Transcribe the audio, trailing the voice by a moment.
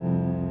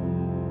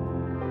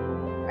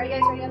Are you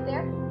guys ready up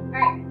there?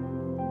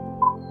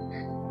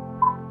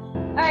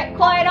 All right,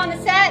 quiet on the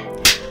set.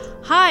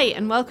 Hi,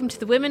 and welcome to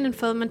the Women in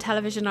Film and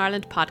Television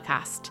Ireland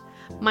podcast.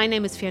 My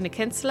name is Fiona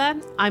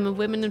Kinsella. I'm a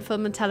Women in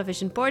Film and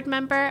Television board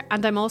member,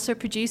 and I'm also a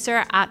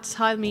producer at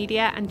Tile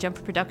Media and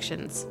Jumper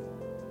Productions.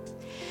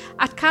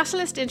 At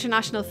Catalyst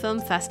International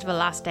Film Festival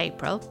last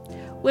April,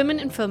 Women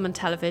in Film and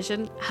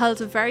Television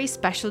held a very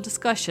special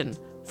discussion,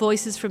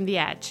 Voices from the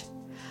Edge.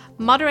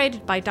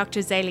 Moderated by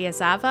Dr Zelie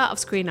Asava of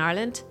Screen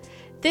Ireland,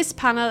 this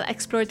panel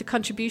explored the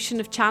contribution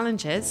of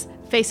challenges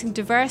facing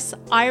diverse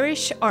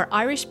Irish or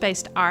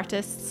Irish-based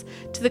artists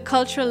to the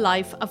cultural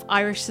life of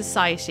Irish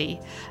society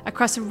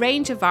across a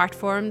range of art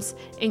forms,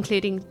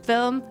 including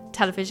film,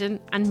 television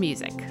and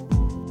music.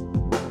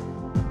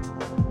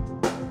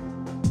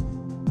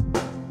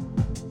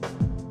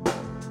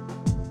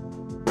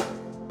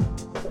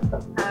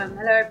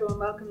 Hello everyone,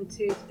 welcome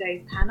to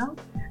today's panel.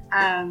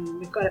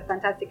 We've got a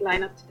fantastic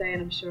lineup today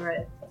and I'm sure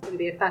it's going to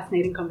be a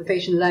fascinating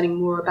conversation learning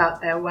more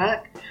about their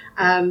work.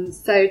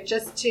 So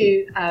just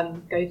to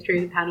go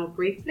through the panel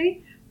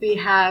briefly, we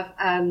have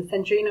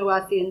Sandrine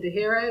Uwase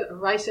Ndahiro, a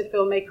writer,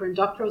 filmmaker and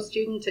doctoral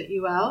student at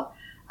UL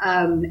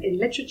in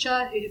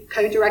literature, who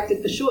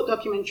co-directed the short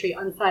documentary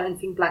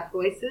Unsilencing Black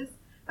Voices,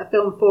 a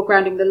film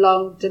foregrounding the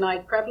long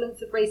denied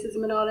prevalence of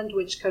racism in Ireland,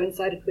 which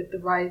coincided with the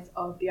rise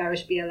of the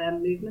Irish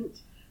BLM movement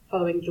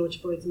following George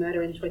Floyd's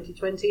murder in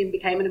 2020 and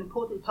became an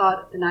important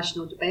part of the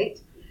national debate.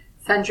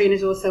 Sandrine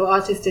is also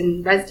artist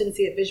in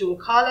residency at Visual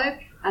Carlo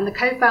and the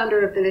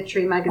co-founder of the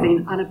literary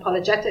magazine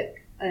Unapologetic,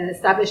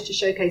 established to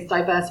showcase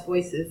diverse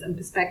voices and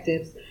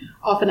perspectives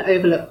often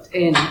overlooked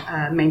in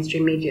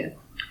mainstream media.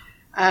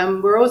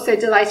 We're also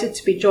delighted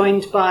to be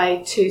joined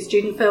by two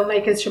student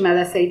filmmakers from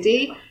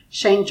LSAD,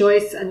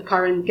 Joyce and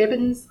Corinne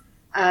Gibbons,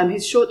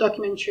 whose short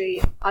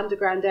documentary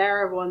Underground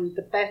Era won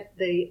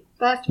the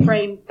First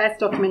Frame Best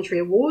Documentary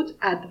Award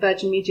at the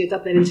Virgin Media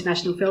Dublin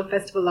International Film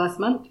Festival last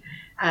month.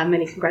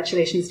 Many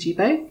congratulations to you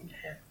both.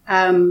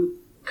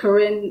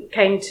 Corinne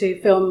came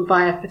to film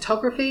via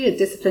photography, a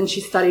discipline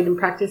she studied and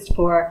practiced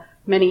for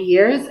many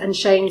years, and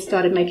Shane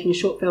started making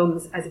short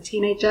films as a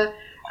teenager,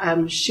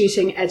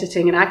 shooting,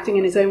 editing and acting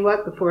in his own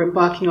work before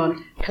embarking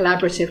on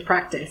collaborative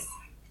practice.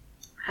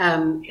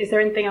 Is there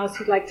anything else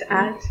you'd like to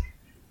add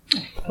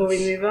before we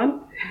move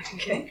on?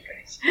 Okay,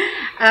 great.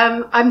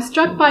 I'm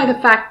struck by the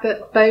fact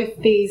that both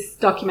these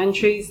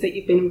documentaries that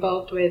you've been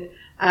involved with,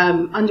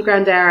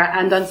 Underground Era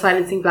and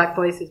Unsilencing Black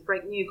Voices,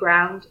 break new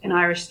ground in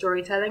Irish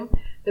storytelling,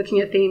 looking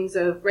at themes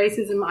of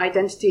racism,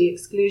 identity,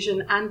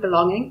 exclusion and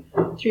belonging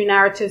through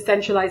narratives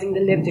centralising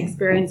the lived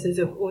experiences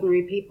of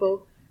ordinary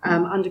people.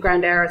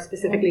 Underground Era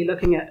specifically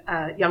looking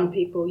at young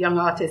people, young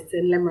artists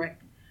in Limerick.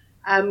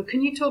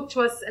 Can you talk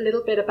to us a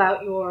little bit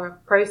about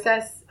your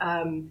process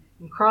in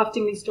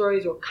crafting these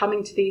stories or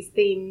coming to these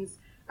themes?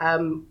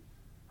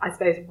 I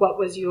suppose what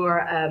was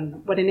your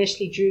what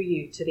initially drew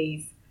you to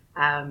these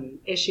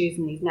issues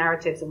and these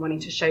narratives and wanting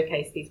to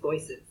showcase these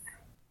voices?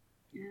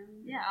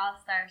 Yeah, I'll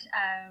start.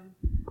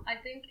 I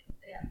think,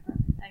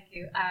 thank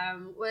you.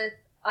 With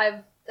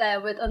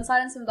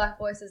Unsilencing Black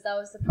Voices, that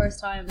was the first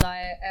time that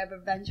I ever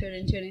ventured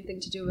into anything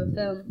to do with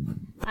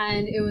film.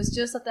 And it was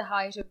just at the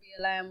height of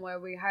BLM where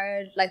we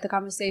heard like the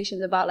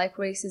conversations about like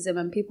racism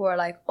and people were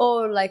like,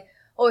 oh,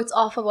 it's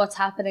awful what's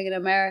happening in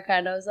America.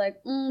 And I was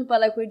like,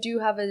 but like we do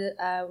have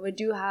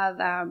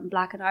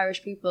Black and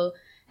Irish people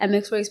and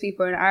mixed race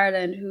people in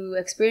Ireland who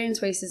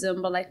experience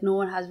racism, but like no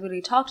one has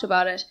really talked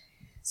about it.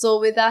 So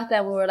with that,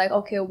 then we were like,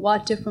 okay,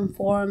 what different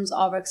forms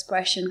of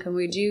expression can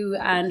we do?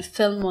 And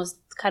film was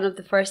kind of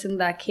the first thing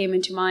that came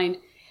into mind.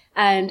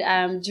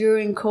 And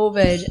during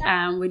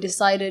COVID, we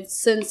decided,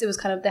 since it was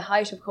kind of the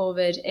height of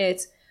COVID,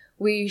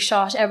 we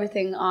shot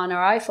everything on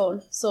our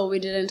iPhone. So we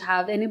didn't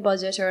have any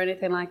budget or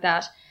anything like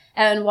that.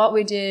 And what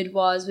we did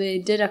was we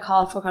did a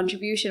call for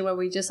contribution where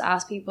we just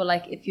asked people,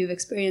 like, if you've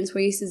experienced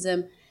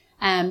racism,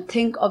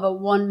 think of a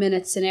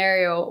 1-minute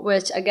scenario,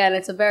 which again,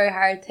 it's a very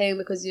hard thing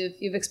because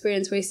you've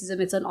experienced racism,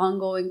 it's an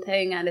ongoing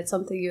thing and it's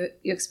something you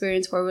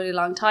experience for a really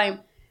long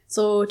time.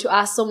 So to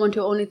ask someone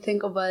to only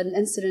think of an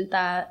incident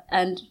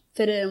and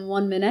fit it in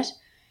 1 minute.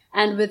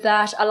 And with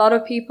that,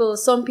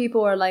 some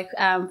people were like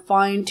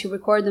fine to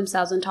record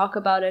themselves and talk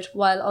about it,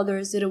 while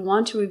others didn't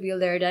want to reveal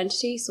their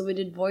identity. So we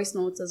did voice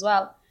notes as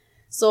well.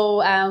 So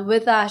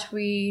with that,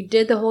 we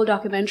did the whole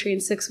documentary in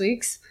 6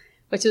 weeks,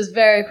 which was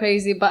very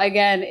crazy. But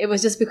again, it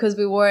was just because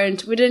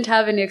we didn't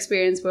have any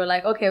experience. We were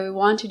like, okay, we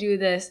want to do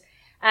this.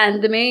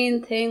 And the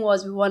main thing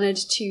was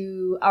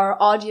our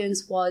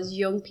audience was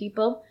young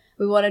people.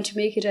 We wanted to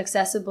make it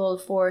accessible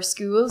for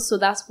schools. So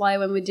that's why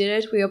when we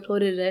did it, we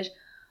uploaded it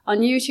on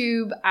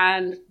YouTube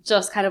and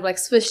just kind of like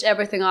switched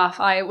everything off.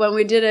 When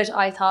we did it,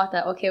 I thought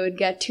that, okay, we'd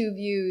get 2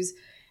 views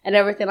and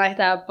everything like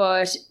that.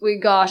 But we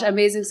got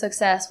amazing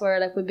success where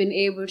like we've been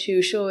able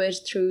to show it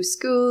through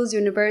schools,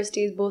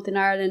 universities, both in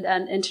Ireland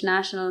and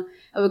international.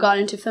 And we got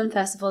into film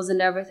festivals and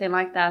everything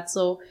like that.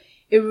 So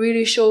it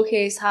really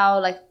showcased how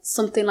like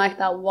something like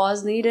that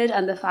was needed,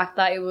 and the fact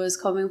that it was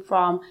coming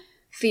from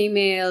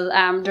female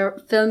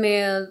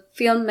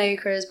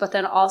filmmakers, but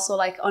then also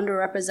like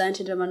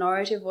underrepresented and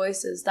minority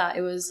voices, that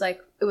it was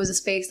a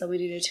space that we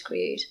needed to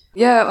create.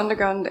 Yeah,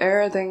 Underground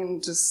Era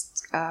thing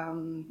just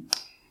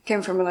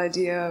came from an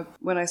idea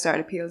when I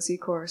started a PLC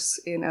course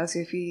in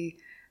LCFE,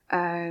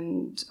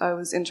 and I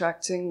was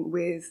interacting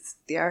with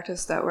the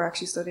artists that were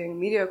actually studying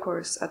media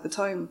course at the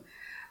time,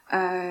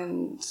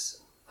 and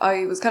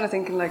I was kind of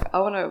thinking like, I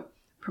want to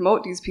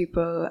promote these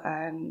people.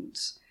 And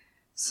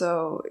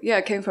so yeah,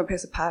 it came from a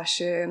place of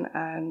passion,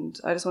 and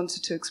I just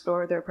wanted to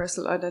explore their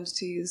personal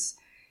identities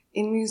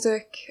in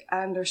music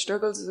and their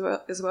struggles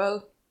as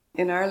well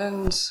in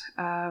Ireland,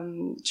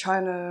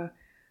 trying to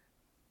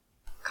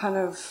kind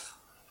of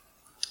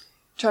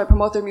try to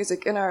promote their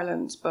music in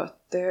Ireland, but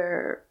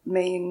their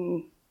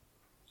main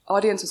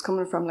audience was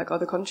coming from like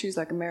other countries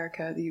like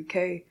America, the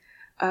UK.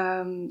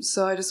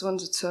 So I just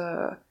wanted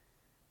to,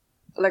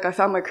 like, I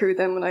found my crew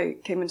then when I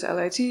came into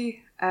LIT,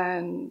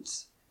 and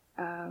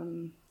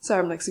sorry,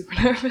 I'm like super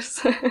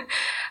nervous.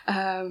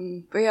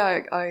 But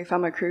yeah, I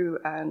found my crew,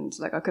 and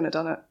like I couldn't have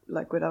done it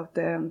like without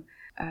them.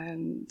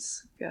 And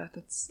yeah,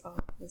 that's all.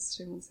 That's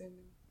Shane's saying.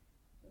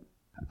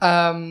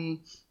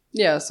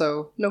 Yeah,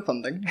 so no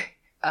funding.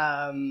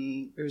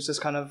 It was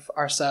just kind of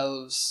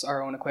ourselves,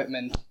 our own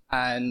equipment,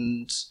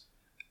 and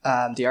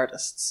the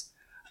artists.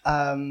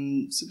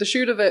 So the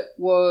shoot of it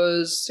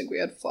was, I think we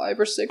had 5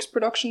 or 6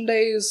 production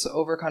days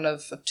over kind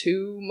of a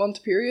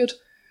 2-month period,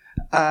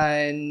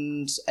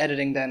 and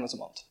editing then was a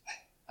month.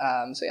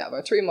 So yeah,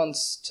 about 3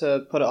 months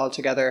to put it all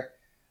together.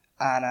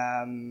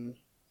 And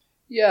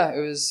yeah, it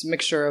was a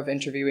mixture of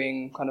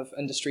interviewing kind of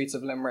in the streets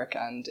of Limerick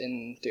and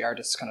in the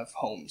artists' kind of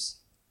homes.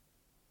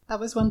 That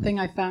was one thing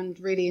I found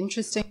really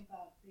interesting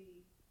about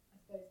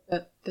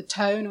the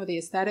tone or the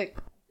aesthetic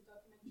of the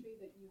documentary,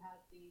 that you had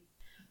these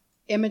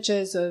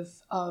images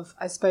of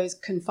I suppose,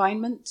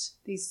 confinement,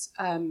 these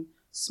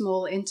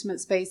small intimate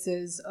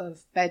spaces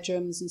of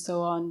bedrooms and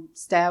so on,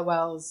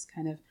 stairwells,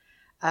 kind of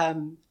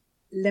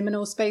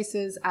liminal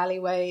spaces,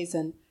 alleyways,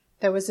 and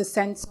there was a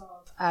sense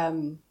of, I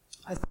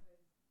suppose,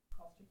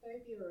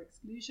 claustrophobia or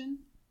exclusion,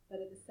 but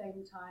at the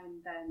same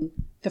time then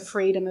the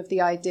freedom of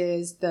the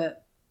ideas,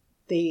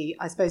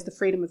 I suppose the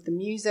freedom of the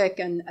music,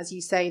 and as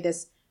you say,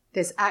 this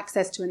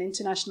access to an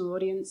international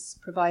audience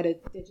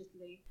provided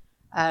digitally,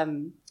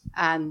 and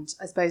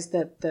I suppose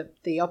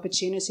the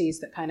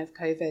opportunities that kind of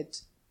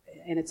COVID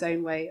in its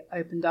own way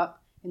opened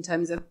up in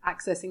terms of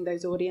accessing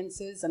those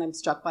audiences. And I'm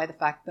struck by the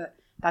fact that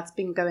that's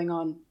been going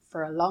on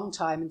for a long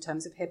time in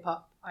terms of hip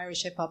hop,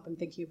 Irish hip hop. I'm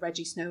thinking of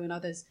Reggie Snow and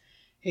others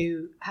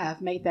who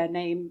have made their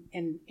name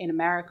in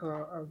America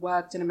or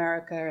worked in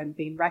America and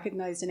been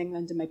recognized in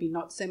England and maybe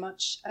not so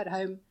much at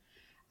home.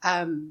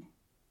 And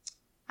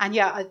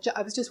yeah,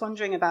 I was just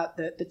wondering about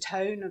the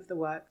tone of the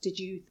work. Did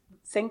you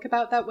think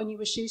about that when you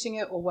were shooting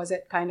it, or was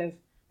it kind of,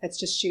 let's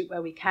just shoot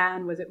where we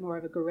can? Was it more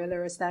of a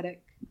guerrilla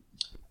aesthetic?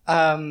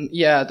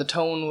 Yeah, the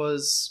tone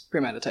was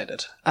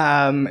premeditated.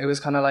 It was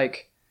kind of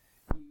like,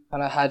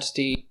 kind of had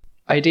the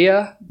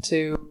idea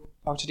to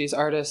talk to these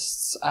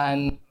artists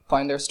and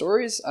find their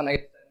stories, and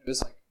it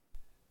was like,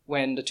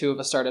 when the two of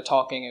us started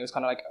talking, it was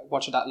kind of like,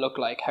 what should that look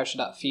like? How should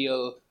that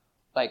feel?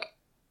 Like,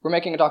 we're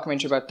making a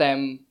documentary about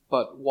them,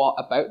 but what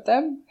about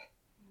them?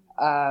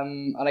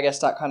 And I guess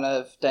that kind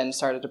of then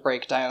started to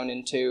break down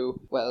into,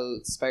 well,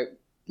 it's about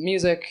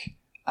music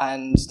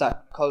and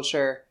that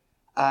culture,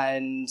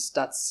 and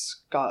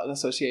that's got an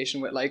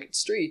association with like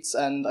streets,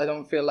 and I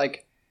don't feel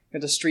like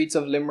the streets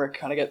of Limerick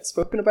kind of get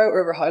spoken about or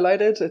ever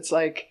highlighted. It's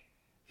like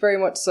very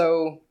much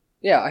so,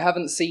 yeah, I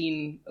haven't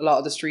seen a lot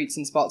of the streets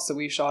and spots that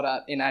we've shot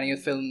at in any of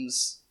the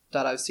films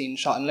that I've seen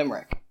shot in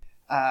Limerick.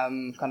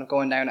 Kind of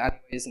going down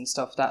alleyways and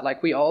stuff that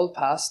like we all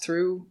passed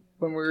through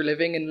when we were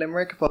living in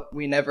Limerick, but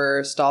we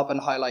never stop and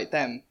highlight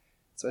them.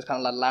 So it's kind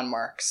of like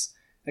landmarks.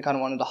 I kind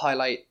of wanted to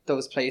highlight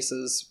those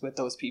places with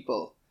those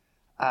people.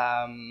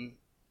 And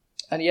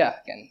yeah,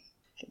 again,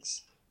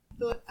 thanks. I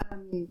thought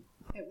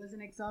it was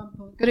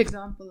good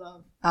example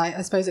of,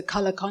 I suppose, a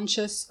colour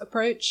conscious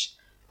approach,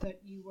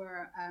 that you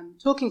were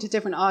talking to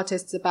different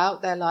artists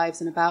about their lives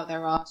and about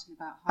their art and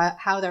about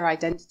how their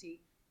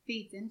identity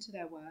feeds into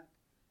their work.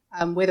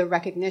 With a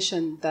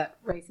recognition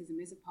that racism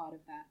is a part of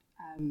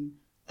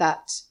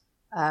that,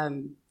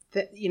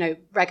 that you know,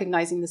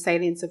 recognizing the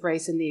salience of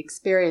race and the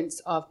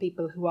experience of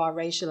people who are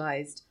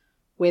racialized,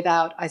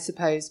 without, I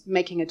suppose,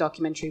 making a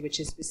documentary which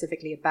is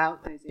specifically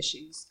about those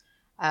issues.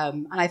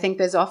 And I think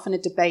there's often a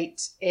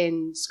debate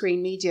in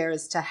screen media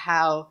as to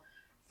how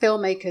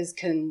filmmakers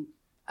can,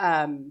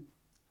 I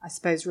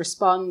suppose,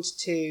 respond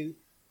to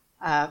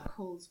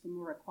calls for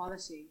more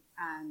equality,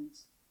 and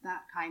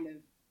that kind of,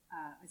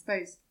 I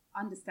suppose,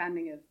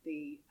 understanding of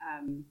the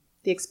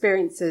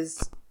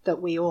experiences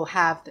that we all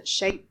have that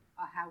shape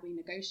how we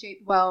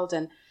negotiate the world,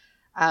 and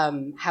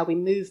how we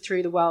move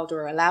through the world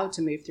or are allowed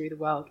to move through the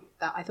world.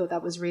 I thought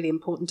that was really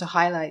important to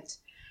highlight.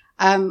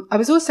 I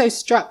was also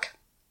struck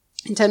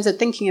in terms of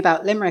thinking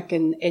about Limerick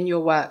in your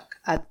work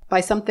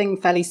by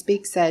something Feli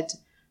Speak said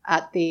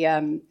at the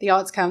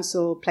Arts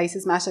Council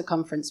Places Matter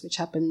conference, which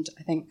happened,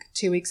 I think,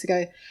 2 weeks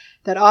ago.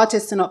 that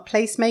artists are not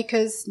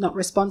placemakers, not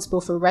responsible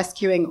for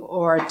rescuing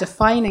or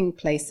defining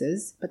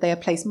places, but they are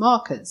place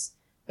markers,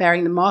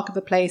 bearing the mark of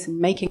a place and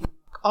making a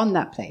mark on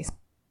that place.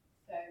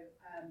 So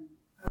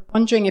I'm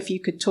wondering if you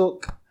could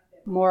talk a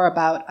bit more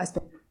about, I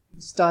suppose you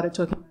started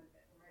talking about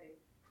it already,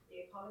 the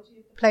ecology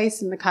of the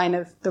place and the kind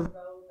of the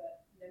role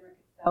that Limerick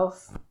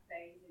itself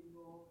plays in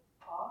your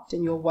art,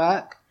 in your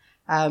work,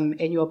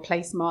 in your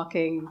place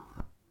marking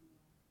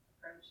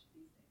approach to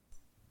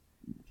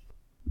these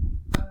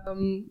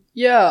things.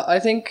 Yeah, I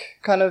think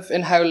kind of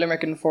in how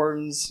Limerick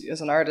informs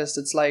as an artist,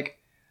 it's like,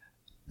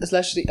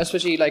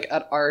 especially like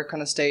at our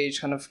kind of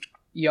stage, kind of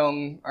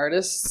young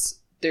artists,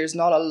 there's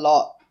not a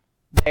lot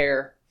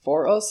there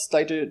for us.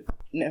 Like, it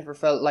never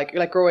felt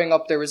like growing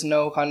up, there was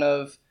no kind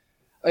of,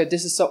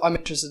 I'm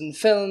interested in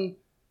film.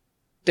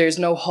 There's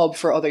no hub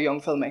for other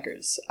young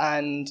filmmakers.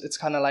 And it's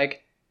kind of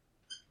like,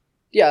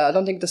 yeah, I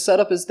don't think the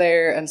setup is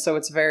there. And so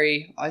it's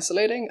very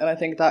isolating. And I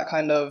think that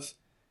kind of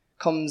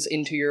comes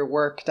into your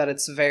work, that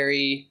it's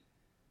very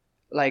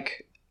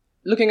like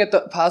looking at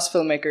the past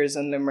filmmakers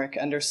in Limerick,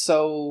 and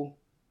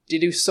they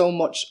do so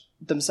much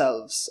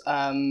themselves.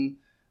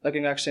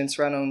 Looking actually in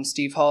Serrano and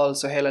Steve Hall,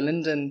 Sohaila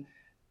Linden,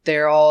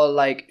 they're all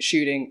like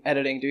shooting,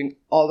 editing, doing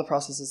all the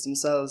processes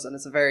themselves, and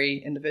it's a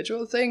very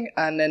individual thing.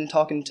 And then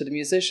talking to the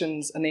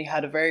musicians, and they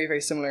had a very,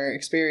 very similar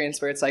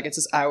experience where it's like, it's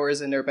just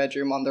hours in their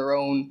bedroom on their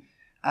own,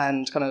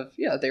 and kind of,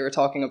 yeah, they were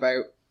talking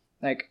about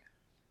like,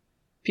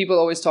 people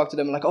always talk to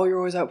them like, oh, you're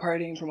always out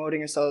partying, promoting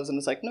yourselves, and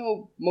it's like,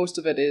 no, most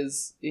of it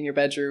is in your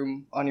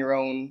bedroom on your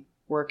own,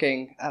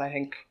 working. And I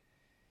think,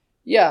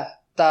 yeah,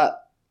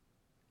 that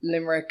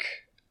Limerick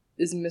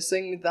is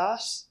missing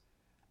that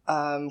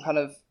kind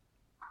of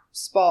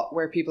spot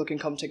where people can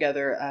come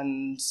together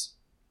and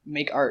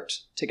make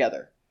art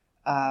together.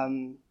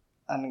 And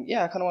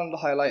yeah, I kind of wanted to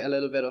highlight a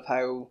little bit of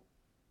how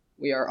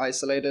we are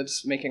isolated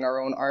making our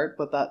own art,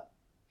 but that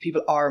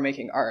people are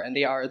making art and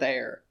they are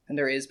there, and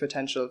there is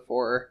potential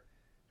for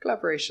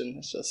collaboration.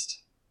 It's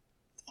just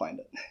to find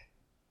it.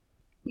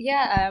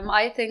 Yeah,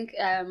 I think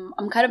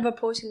I'm kind of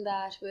approaching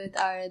that with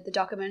the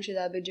documentary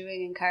that I'll be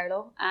doing in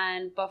Carlow,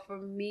 but for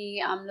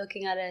me, I'm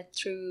looking at it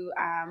through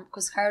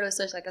because Carlow is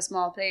such like a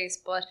small place,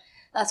 but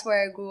that's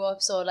where I grew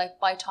up. So like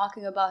by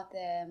talking about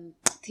the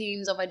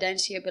themes of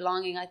identity or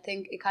belonging, I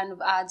think it kind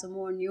of adds a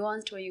more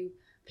nuance to when you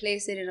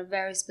place it in a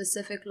very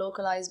specific,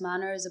 localized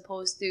manner, as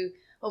opposed to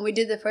when we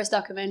did the first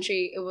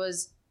documentary, it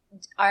was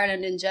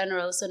Ireland in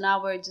general. So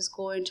now we're just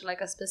going to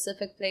like a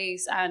specific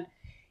place, and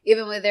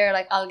even with there,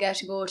 like I'll get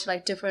to go to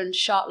like different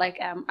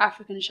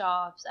African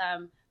shops,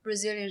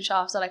 Brazilian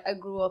shops that like I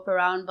grew up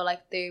around, but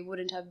like they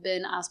wouldn't have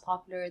been as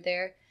popular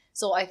there.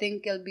 So I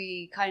think it'll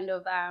be kind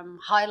of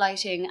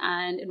highlighting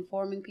and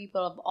informing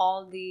people of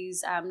all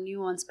these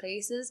nuanced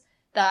places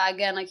that,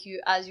 again, like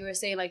as you were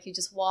saying, like you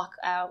just walk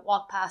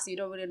past, you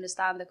don't really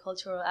understand the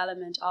cultural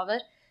element of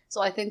it.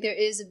 So I think there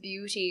is a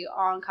beauty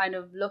on kind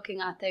of looking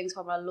at things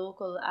from a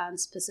local and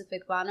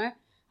specific manner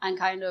and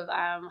kind of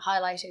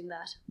highlighting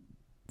that.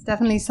 It's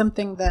definitely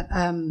something that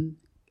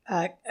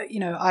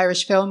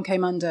Irish film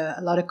came under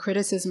a lot of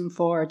criticism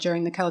for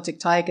during the Celtic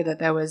Tiger, that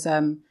there was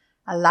a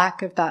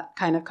lack of that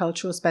kind of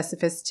cultural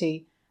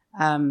specificity.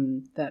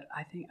 That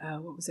I think,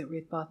 what was it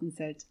Ruth Barton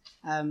said?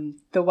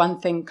 The one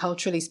thing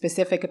culturally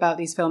specific about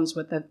these films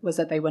was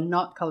that they were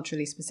not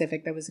culturally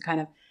specific. There was a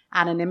kind of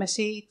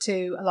anonymity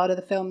to a lot of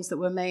the films that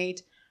were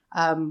made,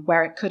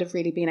 where it could have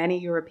really been any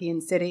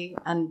European city.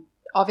 And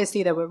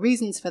obviously there were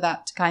reasons for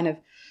that, to kind of,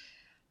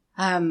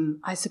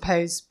 I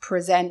suppose,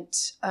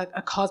 present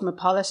a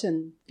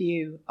cosmopolitan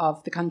view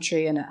of the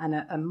country and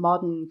a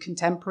modern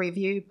contemporary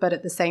view. But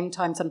at the same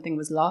time, something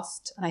was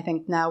lost. And I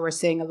think now we're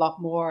seeing a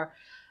lot more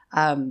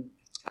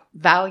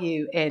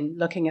value in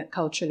looking at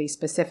culturally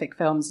specific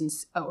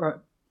films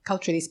or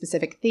culturally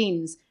specific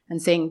themes,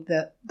 and seeing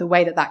the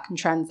way that can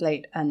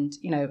translate. And,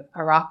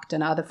 Iraq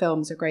and other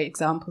films are great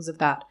examples of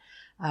that,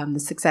 the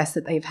success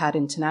that they've had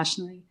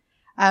internationally.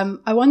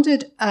 I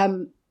wondered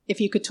if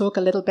you could talk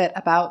a little bit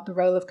about the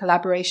role of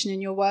collaboration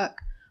in your work.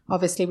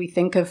 Obviously, we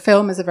think of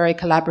film as a very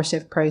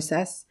collaborative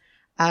process.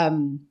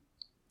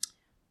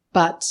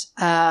 But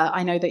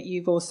I know that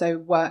you've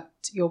also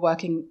your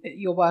work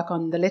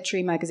on the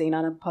literary magazine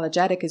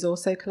Unapologetic is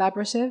also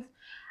collaborative.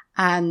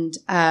 And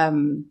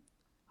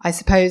I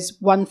suppose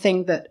one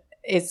thing that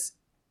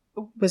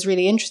was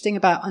really interesting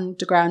about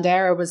Underground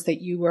Era was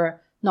that you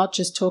were not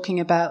just talking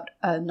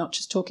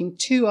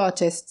to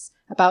artists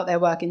about their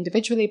work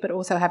individually, but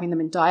also having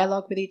them in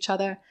dialogue with each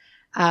other.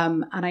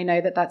 And I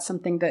know that that's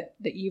something that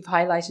you've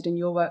highlighted in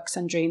your work,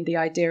 Sandrine, the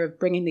idea of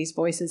bringing these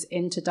voices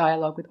into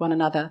dialogue with one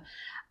another.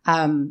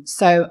 I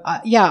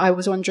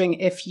was wondering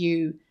if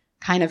you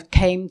kind of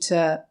came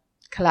to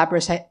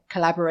collaboration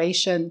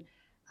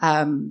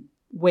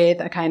with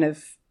a kind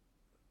of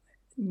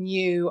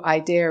new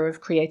idea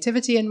of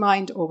creativity in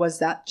mind, or was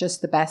that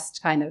just the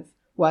best kind of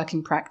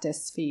working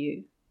practice for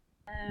you?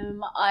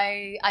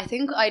 I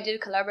think I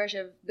did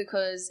collaborative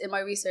because in my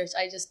research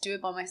I just do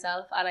it by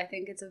myself, and I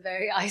think it's a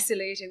very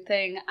isolating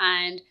thing.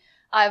 And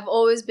I've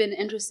always been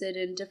interested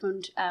in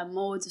different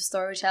modes of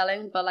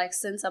storytelling, but like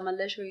since I'm a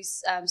literary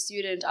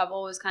student, I've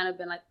always kind of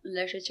been like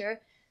literature.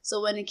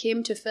 So when it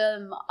came to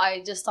film,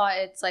 I just thought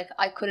it's like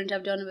I couldn't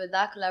have done it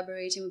without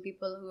collaborating with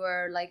people who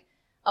are like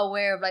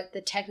aware of like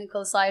the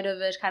technical side of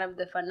it, kind of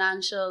the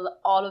financial,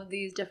 all of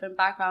these different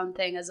background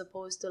thing, as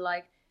opposed to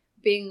like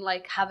being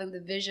like having the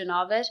vision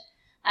of it.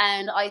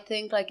 And I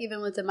think like even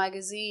with the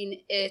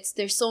magazine,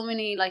 there's so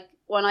many, like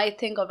when I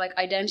think of like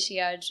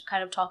identity, I'd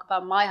kind of talk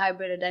about my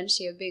hybrid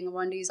identity of being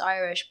Rwandese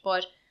Irish,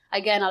 but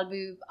again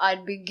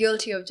I'd be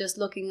guilty of just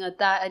looking at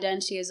that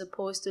identity as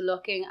opposed to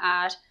looking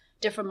at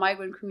different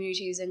migrant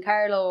communities in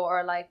Carlow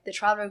or like the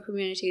traveller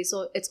community.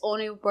 So it's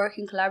only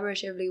working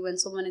collaboratively when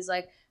someone is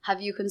like,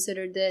 have you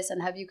considered this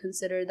and have you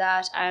considered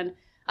that? And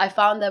I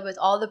found that with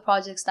all the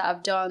projects that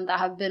I've done that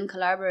have been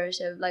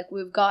collaborative, like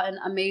we've gotten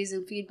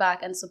amazing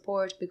feedback and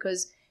support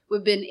because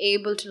we've been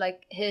able to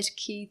like hit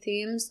key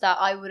themes that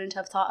I wouldn't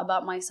have thought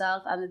about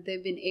myself, and that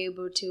they've been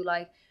able to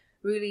like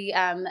really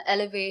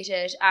elevate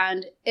it.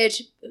 And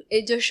it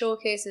just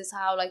showcases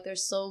how like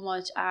there's so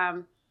much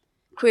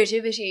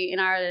creativity in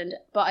Ireland,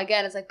 but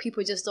again it's like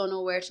people just don't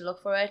know where to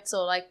look for it.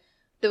 So like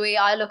the way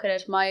I look at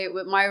it,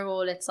 with my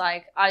role, it's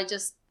like I'm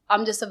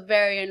just a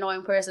very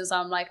annoying person, so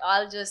I'm like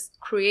I'll just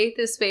create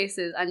the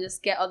spaces and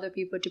just get other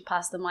people to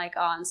pass the mic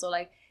on. So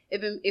like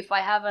if I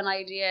have an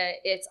idea,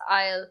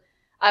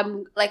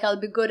 I'll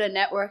be good at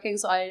networking,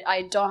 so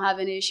I don't have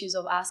any issues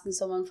of asking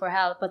someone for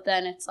help. But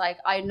then it's like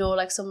I know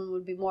like someone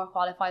would be more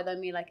qualified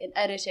than me like in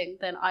editing,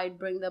 then I'd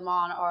bring them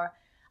on or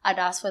I'd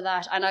ask for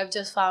that. And I've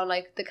just found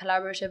like the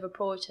collaborative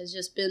approach has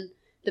just been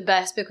the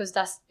best, because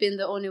that's been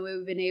the only way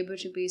we've been able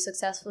to be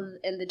successful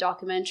in the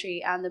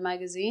documentary and the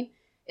magazine,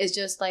 is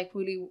just like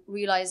really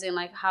realizing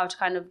like how to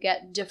kind of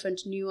get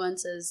different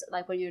nuances,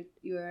 like when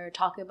you're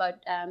talking about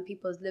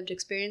people's lived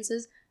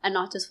experiences and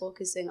not just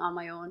focusing on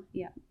my own.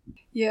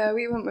 Yeah,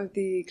 we went with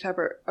the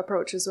clever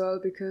approach as well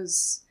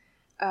because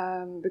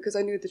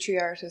I knew the three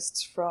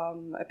artists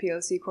from a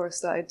PLC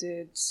course that I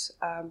did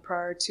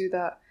prior to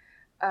that.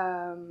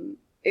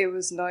 It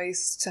was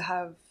nice to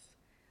have,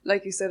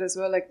 like you said as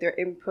well, like their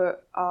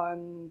input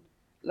on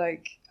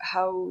like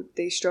how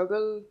they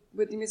struggle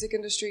with the music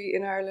industry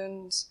in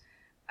Ireland,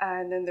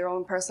 and then their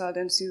own personal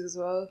identities as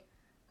well.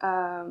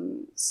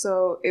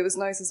 So it was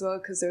nice as well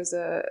because there's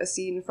a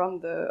scene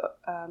from the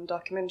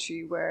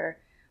documentary where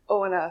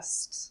Owen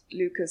asked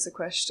Lucas a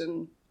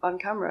question on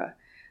camera,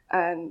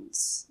 and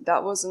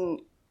that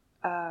wasn't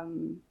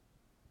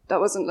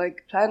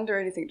like planned or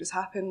anything, it just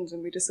happened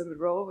and we just would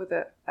roll with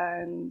it.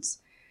 And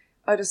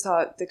I just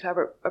thought the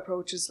clever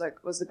approach was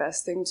the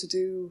best thing to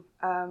do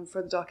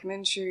for the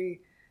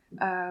documentary,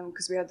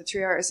 because we had the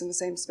three artists in the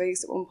same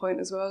space at one point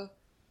as well.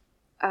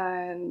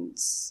 And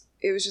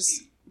it was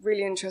just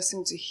really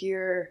interesting to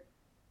hear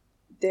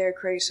their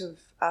creative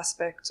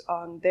aspect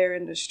on their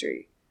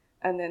industry.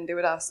 And then they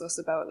would ask us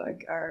about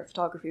like our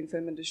photography and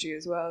film industry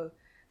as well.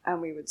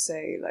 And we would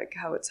say like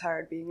how it's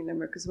hard being in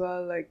Limerick as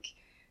well, like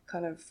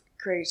kind of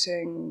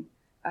creating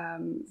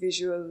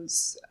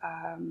visuals.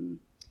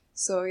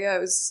 So yeah,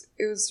 it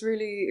was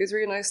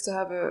really nice to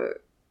have a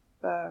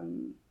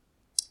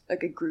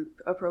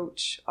group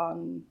approach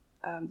on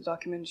the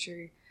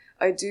documentary.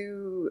 I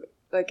do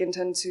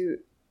intend to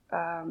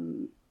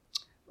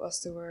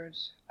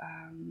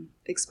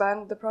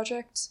expand the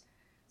project,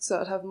 so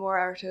I'd have more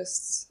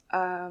artists.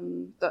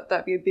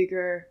 That'd be a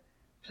bigger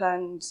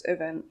planned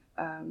event.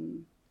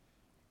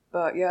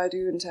 But yeah, I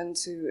do intend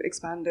to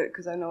expand it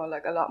because I know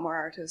like a lot more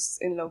artists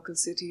in local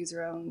cities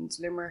around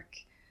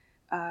Limerick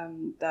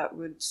that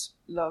would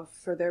love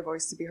for their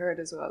voice to be heard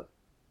as well.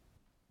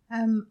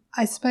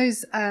 I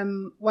suppose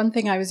one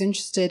thing I was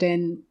interested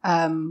in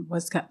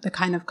was the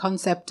kind of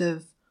concept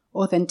of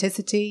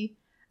authenticity,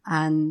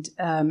 and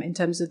in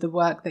terms of the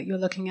work that you're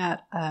looking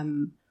at,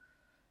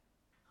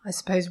 I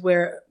suppose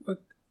there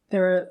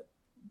are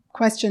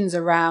questions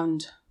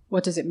around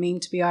what does it mean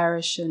to be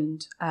Irish,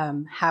 and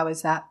how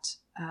is that,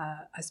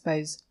 I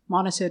suppose,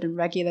 monitored and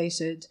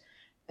regulated.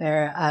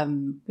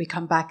 We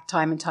come back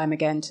time and time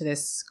again to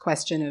this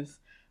question of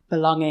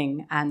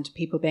belonging and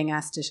people being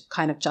asked to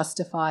kind of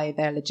justify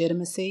their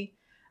legitimacy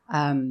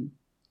in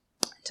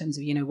terms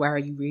of, where are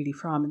you really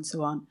from and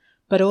so on.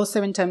 But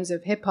also in terms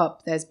of hip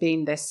hop, there's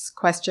been this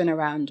question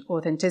around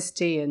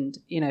authenticity. And,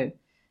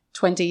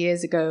 20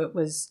 years ago, it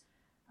was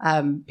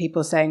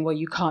people saying, well,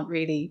 you can't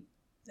really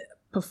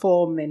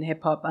perform in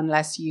hip hop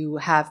unless you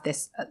have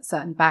this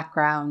certain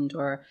background,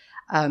 or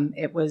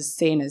it was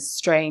seen as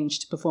strange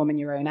to perform in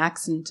your own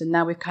accent. And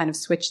now we've kind of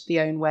switched the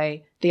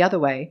other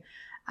way.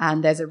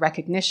 And there's a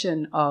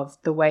recognition of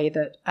the way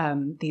that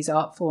these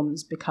art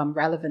forms become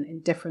relevant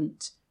in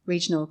different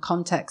regional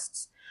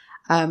contexts.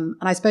 And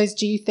I suppose,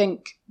 do you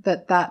think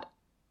that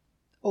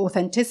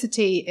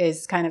authenticity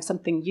is kind of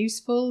something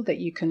useful that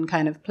you can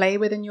kind of play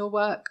with in your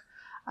work?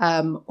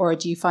 Or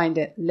do you find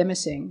it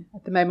limiting?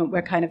 At the moment,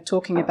 we're kind of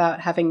talking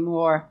about having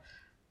more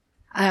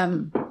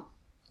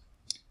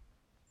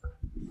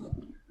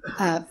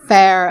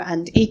fair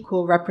and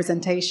equal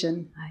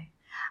representation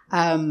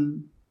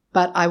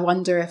but I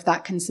wonder if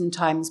that can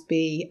sometimes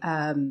be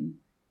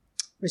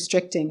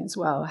restricting as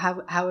well.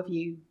 How have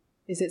you?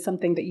 Is it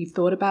something that you've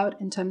thought about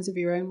in terms of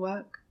your own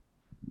work,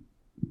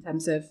 in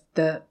terms of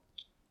the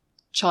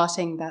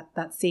charting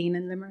that scene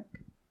in Limerick?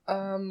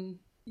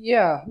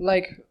 Yeah,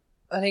 like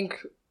I think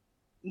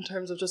in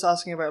terms of just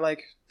asking about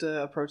like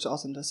the approach to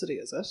authenticity,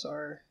 is it?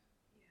 Or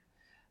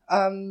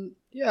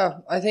yeah,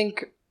 I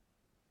think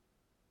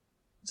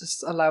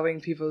just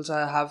allowing people to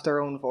have their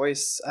own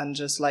voice and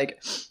just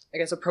like, I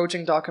guess,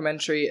 approaching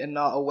documentary in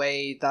not a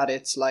way that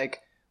it's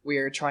like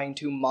we're trying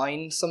to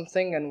mine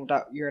something, and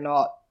that you're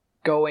not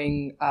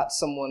going at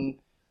someone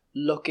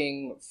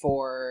looking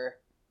for,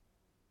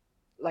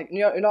 like,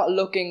 you're not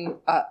looking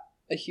at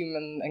a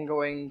human and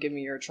going, give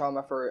me your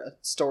trauma for a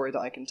story that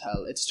I can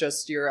tell. It's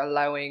just you're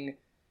allowing,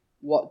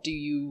 what do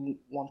you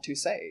want to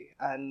say?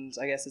 And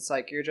I guess it's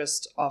like you're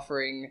just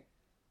offering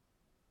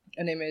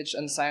an image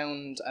and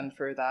sound, and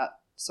for that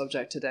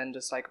subject to then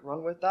just like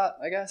run with that,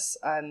 I guess,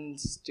 and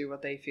do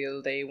what they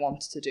feel they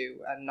want to do,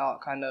 and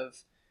not kind of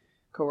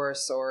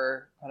coerce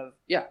or kind of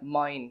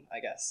mine, I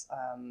guess.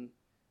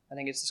 I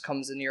think it just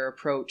comes in your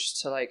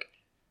approach to like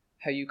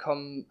how you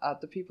come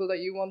at the people that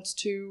you want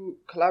to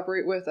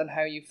collaborate with, and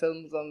how you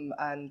film them,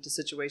 and the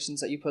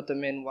situations that you put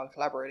them in while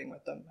collaborating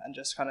with them, and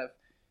just kind of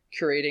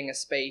curating a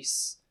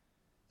space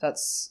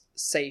that's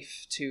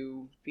safe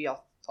to be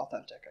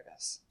authentic, I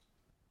guess.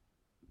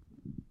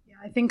 Yeah,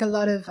 I think a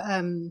lot of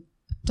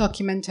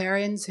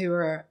documentarians who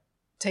are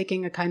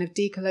taking a kind of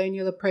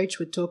decolonial approach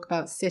would talk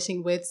about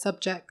sitting with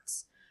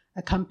subjects,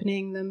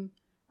 accompanying them,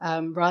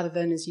 rather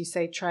than, as you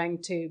say, trying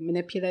to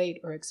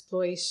manipulate or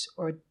exploit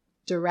or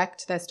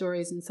direct their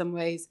stories in some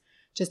ways,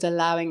 just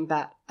allowing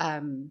that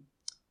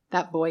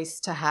that voice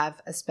to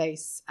have a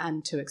space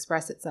and to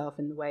express itself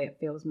in the way it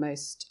feels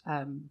most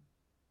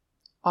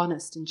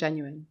honest and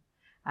genuine.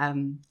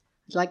 I'd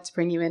like to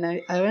bring you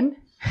in, Owen.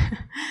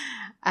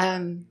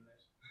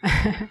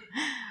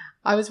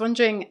 I was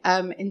wondering,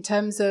 in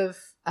terms of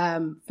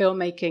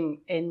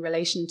filmmaking in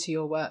relation to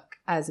your work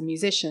as a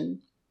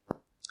musician,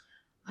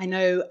 I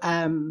know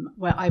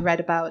I read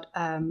about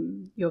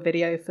your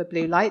video for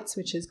Blue Lights,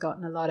 which has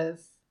gotten a lot of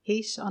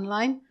heat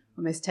online,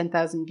 almost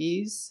 10,000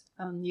 views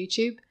on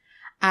YouTube.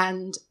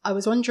 And I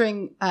was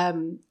wondering,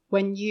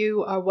 when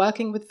you are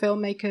working with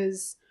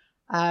filmmakers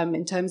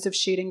in terms of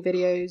shooting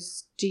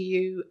videos, do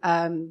you,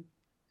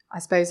 I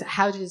suppose,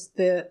 how does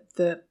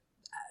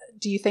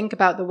do you think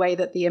about the way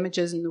that the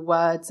images and the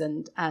words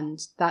and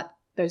that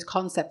those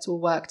concepts will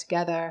work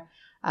together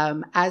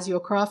as you're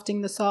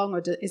crafting the song,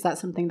 or is that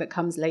something that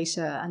comes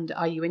later? And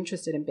are you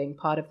interested in being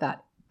part of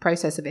that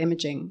process of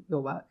imaging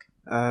your work?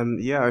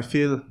 Yeah, I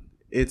feel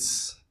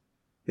it's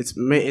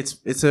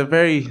a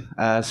very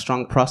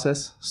strong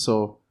process.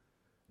 So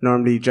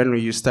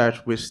generally you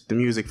start with the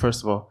music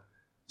first of all.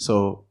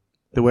 So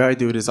the way I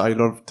do it is I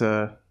love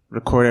to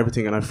record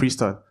everything and I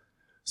freestyle.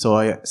 So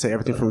I say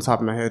everything from the top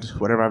of my head,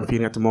 whatever I'm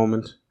feeling at the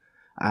moment,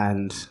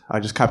 and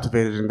I just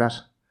captivated in that,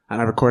 and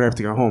I record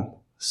everything at home.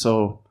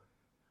 So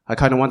I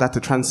kind of want that to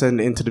transcend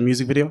into the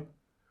music video.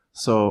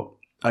 So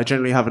I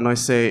generally have a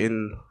nice say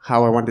in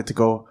how I want it to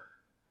go.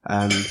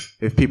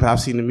 If people have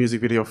seen the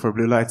music video for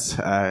Blue Lights,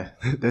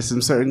 there's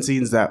some certain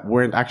scenes that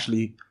weren't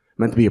actually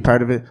meant to be a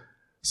part of it.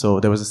 So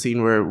there was a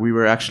scene where we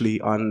were actually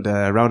on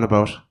the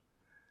roundabout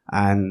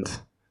and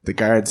the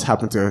guards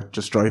happened to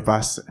just drive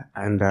past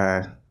and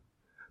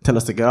tell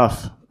us to get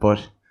off. But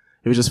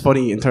it was just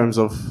funny in terms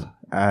of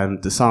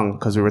the song,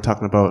 because we were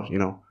talking about,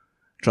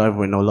 driving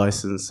with no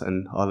license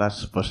and all that.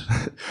 But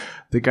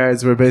the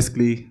guards were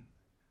basically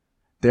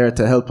there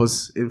to help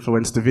us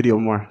influence the video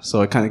more.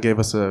 So it kind of gave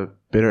us a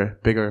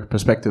bigger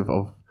perspective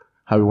of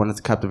how we wanted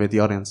to captivate the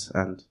audience.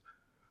 And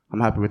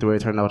I'm happy with the way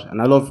it turned out. And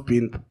I love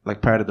being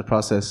like part of the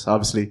process.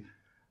 Obviously,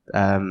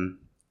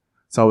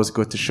 it's always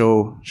good to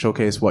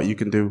showcase what you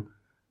can do.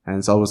 And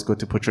it's always good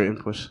to put your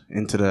input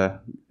into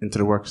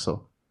the work.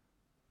 So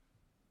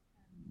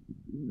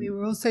we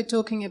were also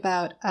talking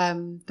about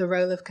the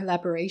role of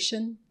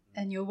collaboration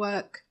in your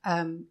work,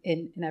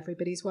 in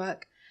everybody's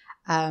work.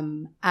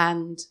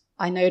 And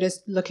I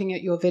noticed looking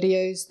at your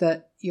videos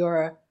that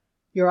you're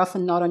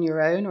often not on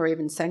your own or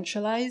even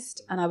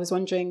centralized. And I was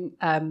wondering,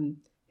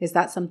 is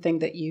that something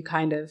that you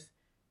kind of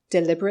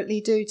deliberately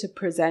do to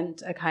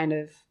present a kind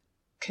of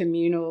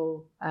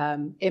communal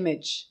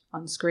image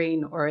on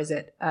screen, or is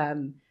it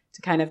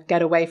to kind of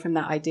get away from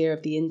that idea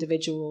of the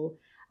individual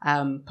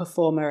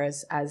performer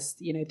as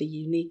the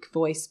unique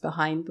voice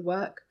behind the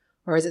work,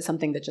 or is it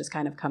something that just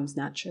kind of comes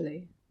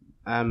naturally?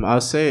 I'll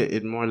say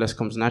it more or less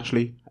comes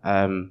naturally.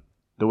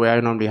 The way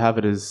I normally have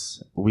it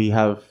is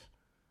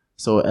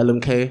so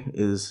LMK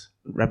is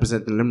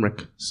representing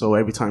Limerick. So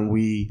every time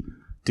we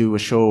do a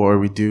show or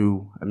we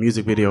do a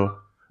music video,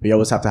 we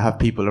always have to have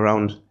people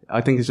around. I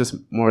think it's just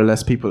more or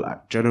less people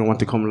generally want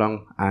to come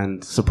along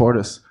and support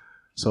us.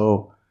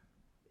 So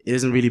it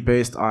isn't really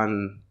based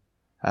on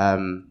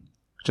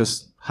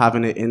just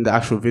having it in the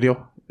actual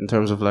video in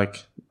terms of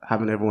like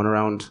having everyone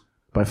around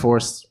by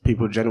force.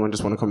 People genuinely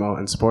just want to come out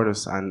and support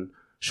us and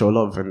show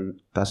love, and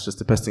that's just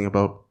the best thing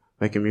about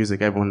making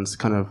music. Everyone's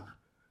kind of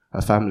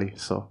a family.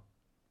 So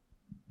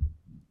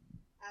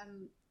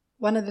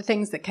one of the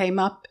things that came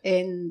up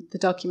in the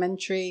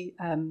documentary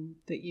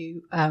that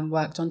you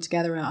worked on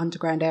together in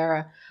Underground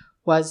Era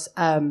was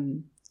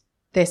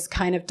this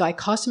kind of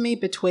dichotomy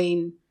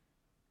between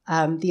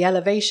the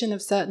elevation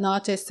of certain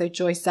artists. So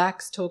Joyce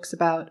talks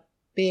about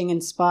being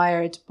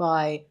inspired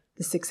by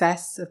the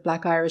success of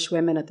Black Irish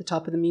women at the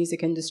top of the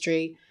music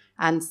industry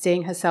and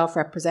seeing herself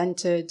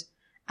represented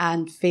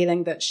and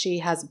feeling that she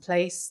has a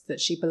place, that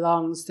she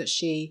belongs, that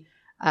she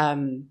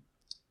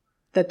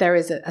that there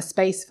is a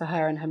space for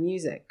her in her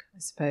music, I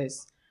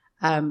suppose.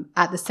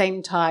 At the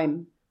same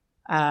time,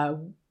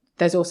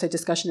 there's also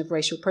discussion of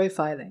racial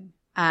profiling.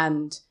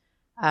 And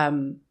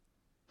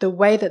the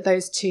way that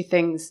those two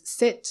things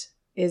sit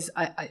is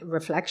a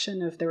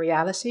reflection of the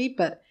reality,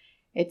 but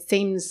it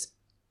seems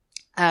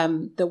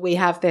that we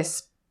have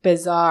this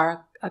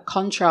bizarre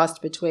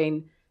contrast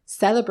between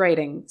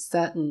celebrating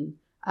certain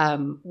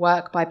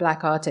work by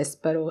Black artists,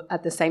 but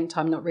at the same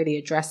time not really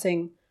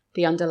addressing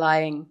the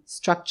underlying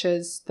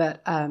structures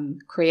that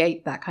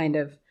create that kind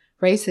of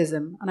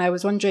racism. And I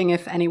was wondering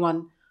if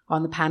anyone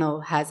on the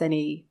panel has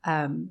any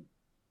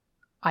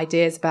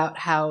ideas about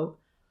how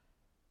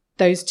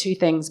those two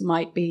things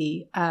might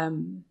be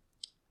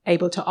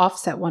able to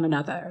offset one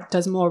another.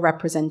 Does more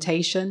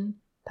representation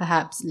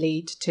perhaps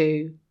lead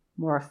to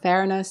more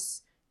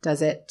fairness?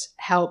 Does it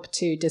help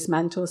to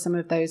dismantle some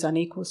of those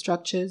unequal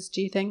structures,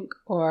 do you think?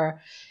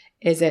 Or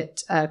is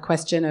it a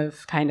question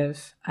of kind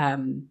of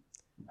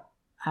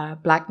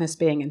blackness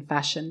being in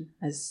fashion,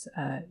 as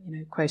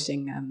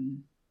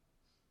quoting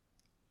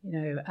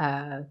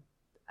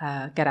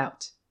Get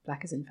Out,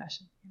 black is in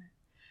fashion.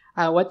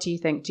 What do you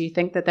think? Do you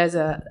think that there's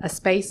a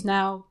space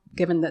now,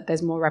 given that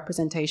there's more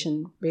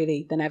representation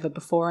really than ever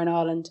before in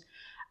Ireland,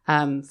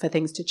 for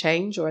things to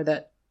change, or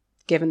that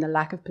given the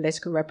lack of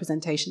political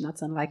representation,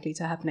 that's unlikely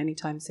to happen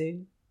anytime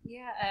soon?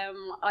 Yeah,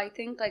 I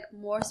think like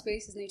more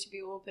spaces need to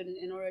be open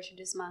in order to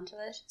dismantle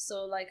it.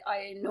 So like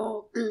I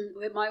know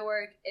with my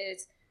work,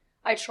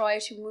 I try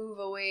to move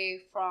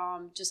away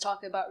from just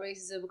talking about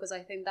racism, because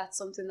I think that's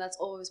something that's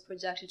always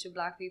projected to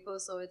Black people.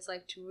 So it's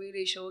like to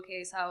really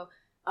showcase how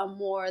I'm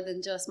more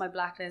than just my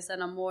blackness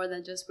and I'm more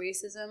than just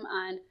racism.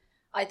 And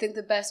I think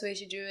the best way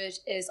to do it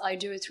is I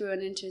do it through an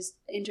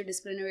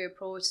interdisciplinary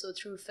approach. So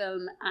through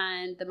film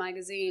and the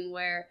magazine,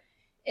 where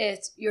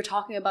you're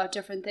talking about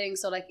different things.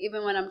 So like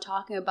even when I'm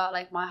talking about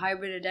like my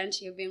hybrid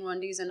identity of being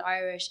Rwandese and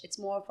Irish, it's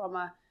more from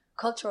a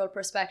cultural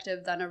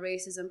perspective than a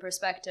racism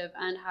perspective,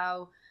 and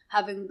how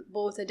having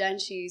both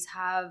identities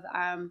have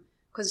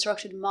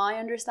constructed my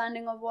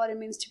understanding of what it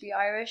means to be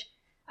Irish.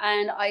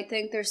 And I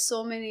think there's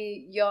so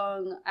many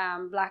young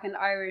Black and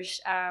Irish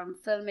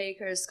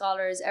filmmakers,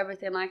 scholars,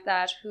 everything like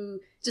that, who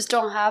just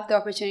don't have the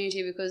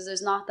opportunity because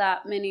there's not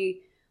that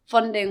many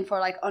funding for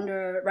like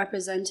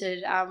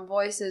underrepresented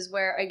voices,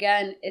 where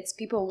again, it's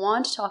people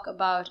want to talk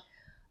about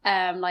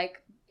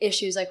like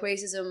issues like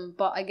racism,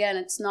 but again,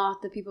 it's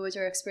not the people which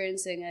are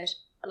experiencing it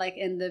like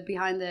in the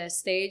behind the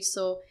stage.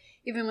 So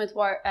even with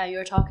what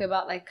you're talking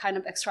about, like kind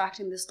of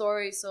extracting the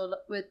story. So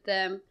with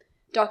the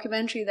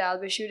documentary that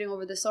I'll be shooting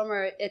over the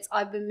summer,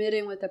 I've been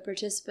meeting with the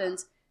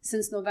participants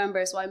since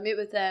November. So I meet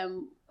with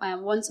them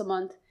once a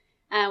month,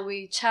 and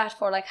we chat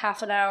for like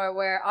half an hour,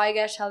 where I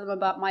get to tell them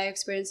about my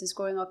experiences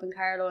growing up in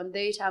Carlow, and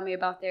they tell me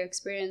about their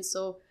experience.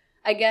 So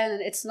again,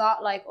 it's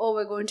not like, oh,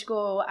 we're going to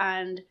go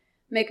and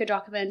make a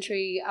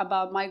documentary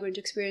about migrant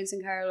experience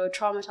in Carlow,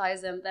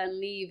 traumatize them,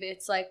 then leave.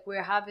 It's like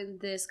we're having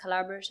this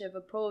collaborative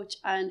approach.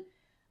 And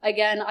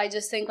again, I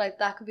just think like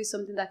that could be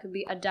something that could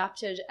be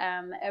adapted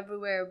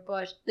everywhere,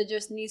 but there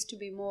just needs to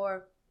be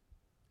more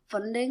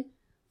funding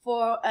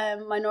for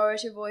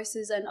minority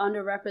voices and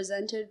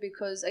underrepresented,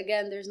 because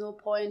again, there's no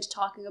point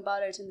talking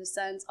about it in the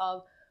sense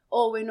of,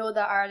 oh, we know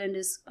that Ireland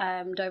is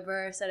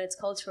diverse and it's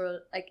cultural,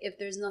 like if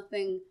there's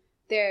nothing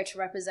there to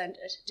represent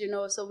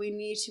it, so we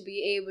need to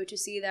be able to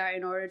see that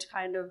in order to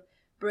kind of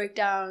break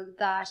down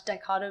that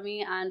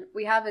dichotomy, and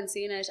we haven't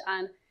seen it.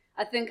 And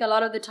I think a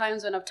lot of the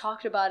times when I've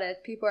talked about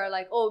it, people are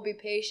like, oh, be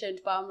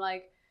patient, but I'm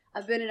like,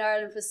 I've been in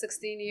Ireland for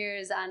 16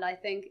 years, and I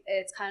think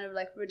it's kind of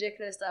like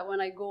ridiculous that when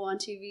I go on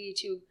TV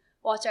to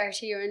watch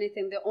RT or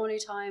anything, the only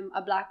time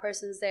a Black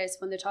person's there is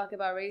when they're talking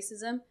about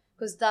racism,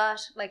 because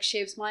that like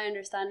shapes my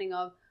understanding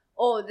of,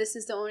 oh, this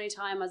is the only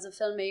time as a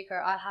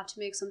filmmaker I'll have to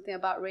make something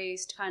about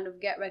race to kind of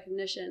get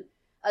recognition,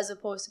 as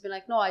opposed to being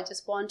like, no, I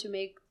just want to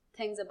make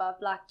things about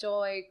Black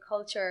joy,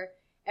 culture,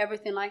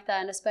 everything like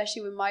that. And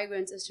especially with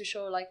migrants, is to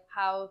show like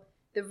how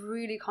they've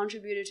really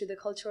contributed to the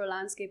cultural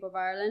landscape of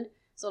Ireland.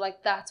 So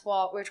like that's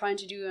what we're trying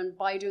to do, and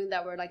by doing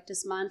that we're like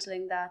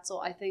dismantling that. So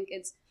I think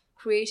it's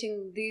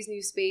creating these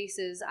new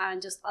spaces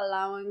and just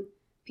allowing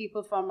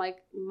people from like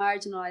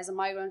marginalized and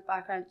migrant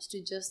backgrounds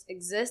to just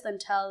exist and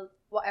tell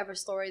whatever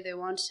story they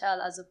want to tell,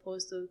 as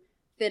opposed to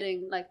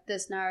fitting like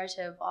this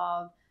narrative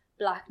of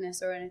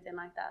Blackness or anything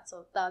like that.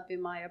 So that'd be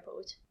my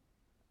approach.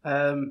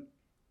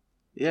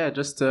 Yeah,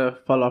 just to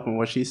follow up on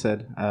what she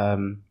said,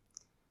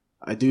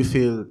 I do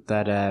feel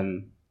that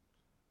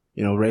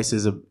race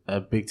is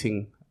a big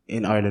thing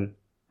in Ireland,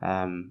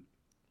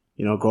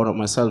 growing up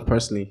myself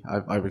personally,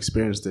 I've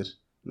experienced it.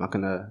 I'm not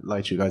gonna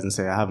lie to you guys and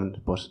say I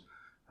haven't, but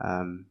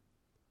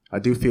I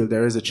do feel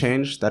there is a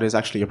change that is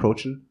actually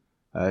approaching.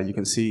 You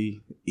can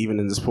see even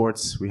in the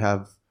sports, we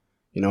have,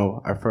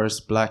 our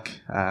first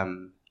black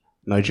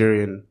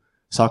Nigerian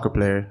soccer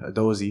player,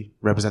 Adozie,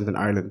 representing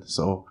Ireland.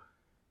 So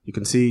you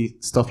can see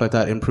stuff like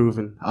that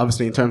improving.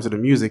 Obviously, in terms of the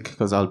music,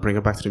 because I'll bring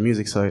it back to the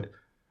music side,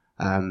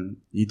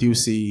 you do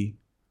see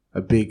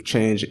a big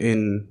change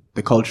in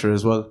the culture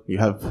as well. You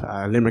have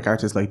Limerick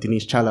artists like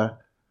Denise Challa,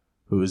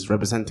 who is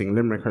representing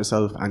Limerick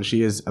herself, and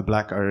she is a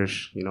black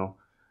Irish,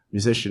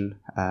 musician.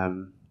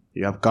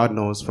 You have God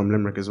Knows from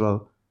Limerick as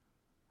well.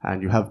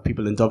 And you have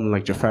people in Dublin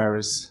like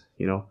Jafaris,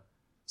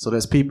 So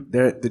there's people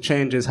there. The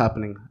change is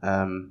happening.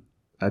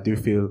 I do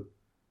feel,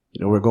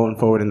 we're going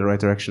forward in the right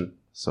direction.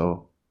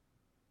 So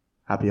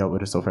happy out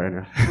with it so far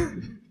anyway.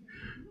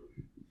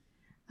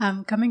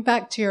 Coming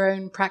back to your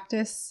own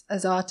practice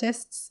as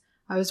artists,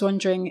 I was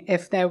wondering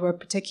if there were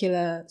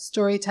particular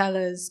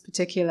storytellers,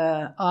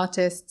 particular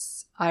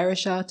artists,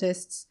 Irish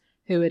artists,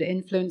 who had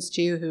influenced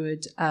you, who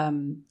had,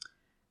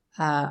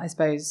 I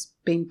suppose,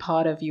 been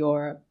part of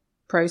your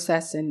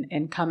process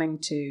in coming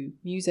to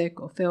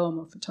music or film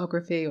or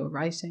photography or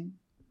writing?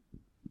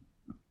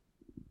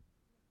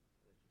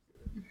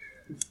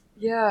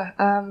 Yeah,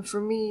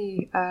 for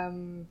me,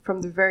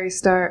 from the very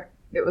start,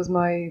 it was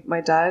my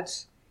dad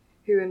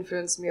who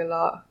influenced me a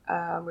lot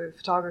with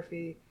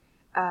photography.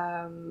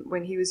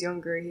 When he was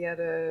younger, he had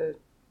a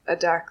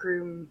dark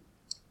room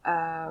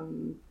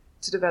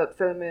to develop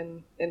film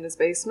in his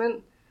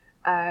basement,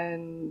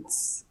 and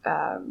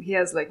he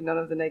has like none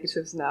of the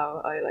negatives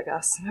now. I like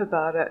asked him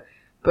about it,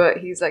 but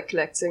he's like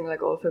collecting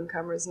like old film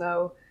cameras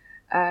now.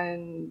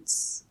 And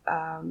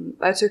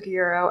I took a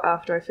year out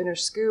after I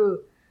finished school,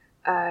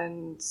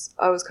 and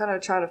I was kind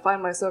of trying to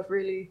find myself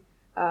really.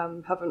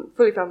 Haven't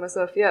fully found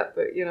myself yet,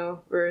 but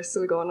we're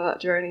still going on that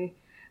journey.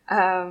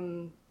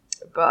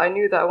 But I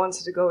knew that I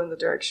wanted to go in the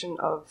direction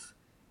of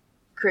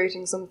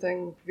creating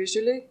something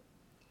visually.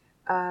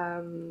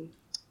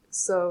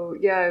 So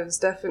yeah, it was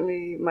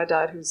definitely my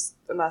dad who's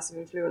a massive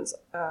influence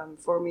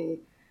for me.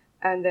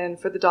 And then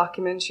for the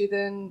documentary,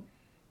 then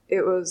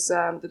it was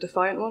The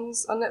Defiant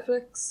Ones on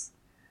Netflix.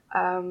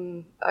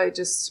 I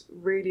just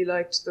really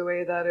liked the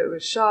way that it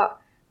was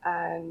shot,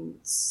 and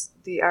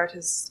the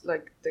artists,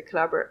 like, they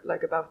collaborate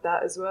like about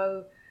that as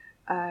well,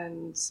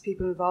 and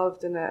people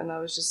involved in it. And I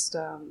was just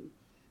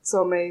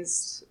so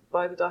amazed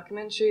by the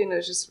documentary, and it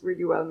was just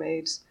really well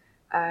made.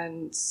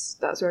 And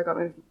that's where I got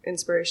my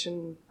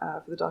inspiration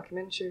for the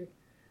documentary.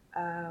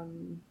 Yeah,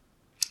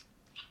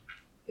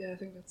 I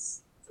think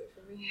that's it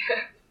for me.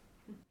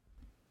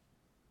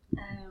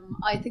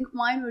 I think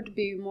mine would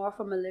be more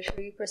from a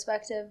literary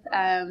perspective.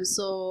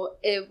 So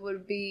it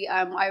would be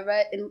I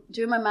read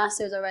during my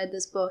masters. I read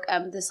this book,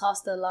 This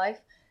Hostile Life.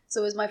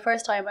 So it was my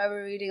first time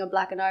ever reading a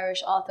Black and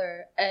Irish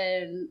author,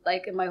 and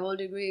like in my whole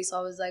degree. So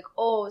I was like,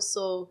 oh,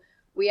 so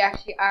we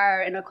actually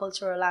are in a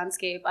cultural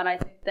landscape. And I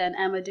think then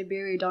Emma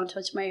DeBerry, Don't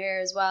Touch My Hair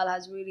as well,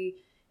 has really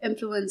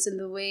influenced in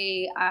the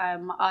way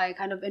I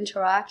kind of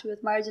interact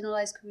with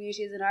marginalized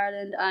communities in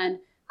Ireland. And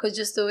because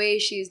just the way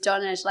she's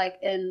done it, like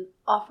in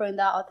offering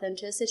that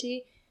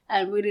authenticity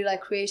and really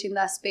like creating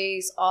that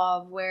space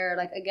of where,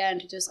 like, again,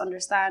 to just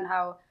understand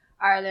how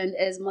Ireland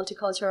is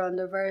multicultural and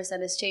diverse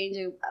and is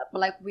changing,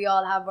 like we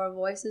all have our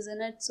voices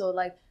in it. So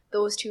like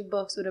those two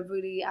books would have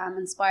really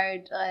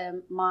inspired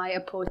my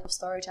approach of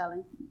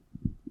storytelling.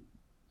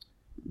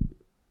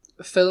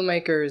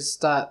 Filmmakers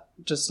that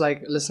just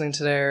like listening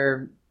to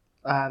their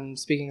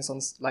speaking on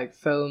like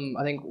film,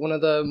 I think one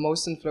of the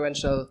most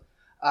influential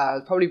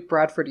probably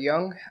Bradford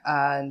Young,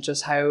 and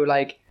just how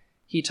like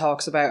he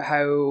talks about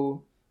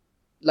how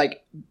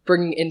like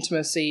bringing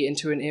intimacy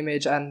into an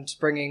image and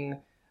bringing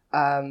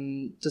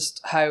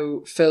just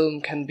how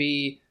film can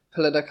be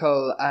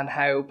political, and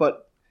how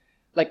but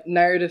like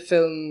narrative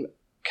film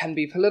can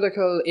be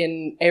political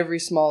in every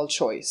small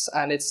choice,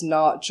 and it's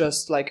not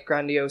just like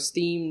grandiose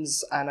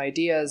themes and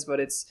ideas, but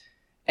it's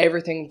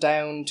everything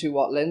down to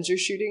what lens you're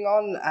shooting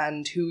on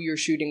and who you're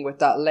shooting with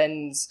that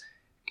lens,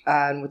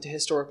 and with the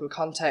historical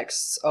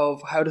contexts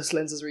of how those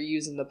lenses were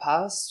used in the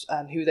past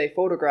and who they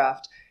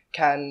photographed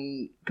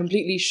can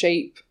completely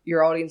shape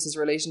your audience's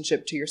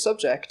relationship to your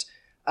subject.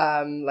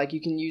 Like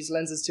you can use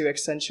lenses to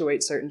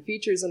accentuate certain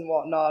features and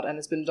whatnot, and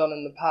it's been done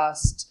in the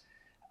past.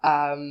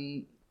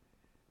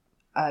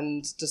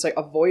 And just like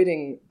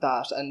avoiding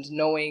that and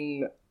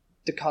knowing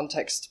the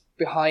context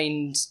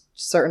behind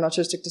certain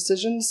artistic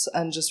decisions,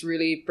 and just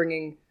really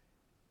bringing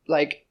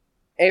like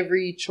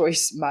every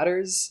choice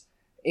matters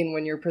in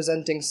when you're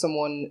presenting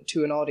someone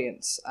to an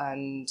audience.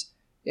 And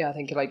yeah, I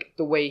think like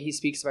the way he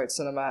speaks about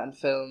cinema and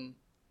film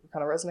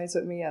kind of resonates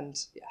with me, and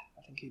yeah,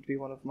 I think he'd be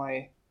one of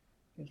my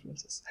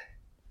influences.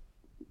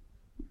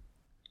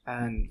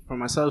 And for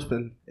myself,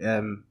 then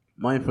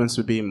my influence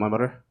would be my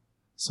mother.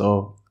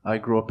 So I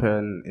grew up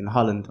in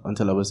Holland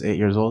until I was 8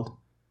 years old,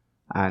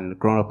 and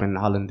growing up in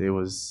Holland,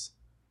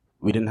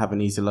 we didn't have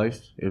an easy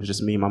life. It was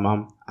just me and my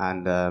mom,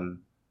 and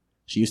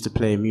she used to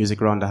play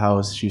music around the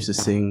house. She used to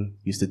sing,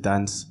 used to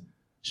dance,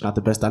 she's not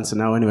the best dancer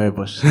now anyway,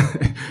 but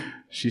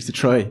she used to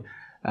try.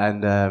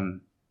 And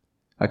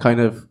I kind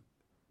of,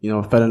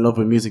 fell in love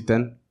with music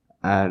then.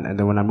 And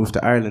then when I moved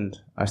to Ireland,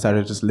 I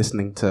started just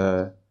listening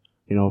to,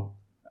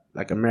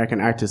 like American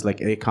artists like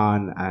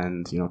Akon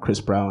and, Chris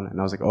Brown. And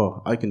I was like,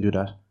 oh, I can do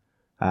that.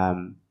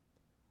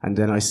 And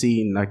then I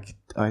seen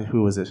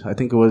who was it? I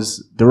think it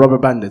was the Rubber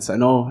Bandits. I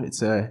know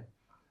it's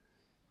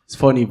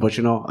funny, but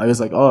I was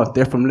like, oh,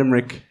 they're from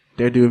Limerick.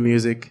 They're doing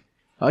music.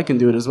 I can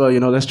do it as well.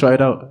 Let's try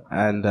it out.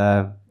 And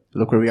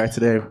look where we are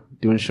today,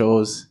 doing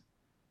shows.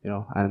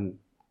 And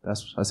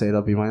I say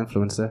that'll be my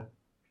influence there.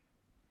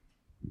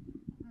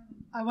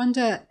 I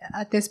wonder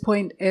at this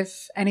point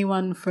if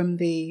anyone from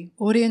the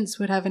audience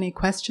would have any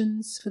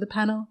questions for the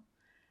panel.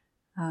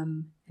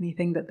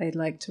 Anything that they'd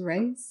like to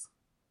raise?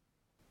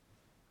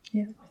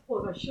 Yeah. I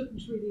suppose I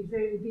shouldn't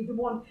really be the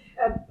one.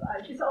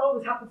 This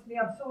always happens to me.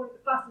 I'm so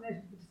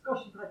fascinated with the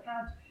discussion that I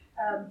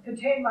can't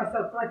contain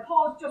myself. But I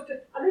paused just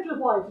a little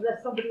while to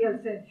let somebody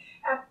else in.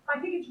 I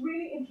think it's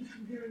really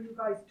interesting hearing you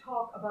guys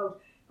talk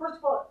about, first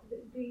of all,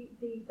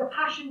 the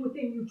passion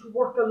within you to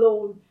work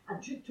alone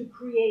and to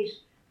create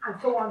and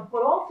so on.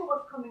 But also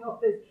what's coming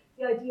up is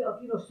the idea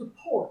of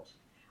support.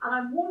 And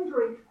I'm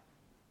wondering,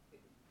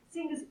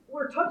 seeing as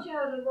we're touching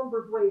on it in a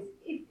number of ways,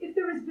 if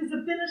there is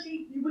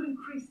visibility, you will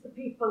increase the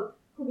people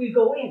who will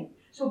go in.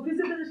 So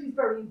visibility is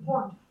very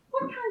important.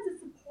 What kinds of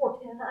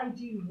support in an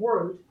ideal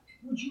world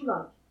would you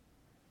like?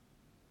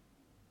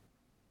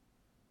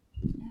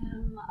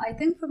 I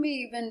think for me,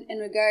 even in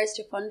regards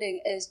to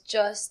funding, is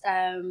just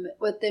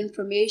with the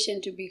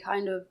information to be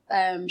kind of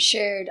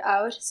shared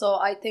out. So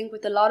I think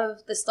with a lot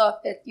of the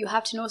stuff, you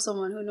have to know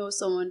someone who knows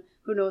someone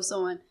who knows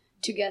someone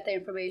to get the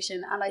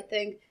information. And I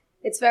think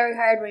it's very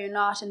hard when you're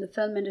not in the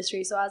film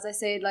industry. So as I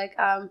said, like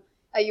a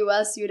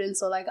UL student,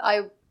 so like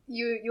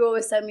you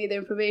always send me the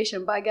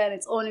information, but again,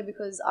 it's only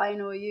because I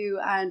know you.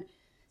 And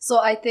so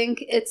I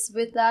think it's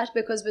with that,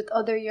 because with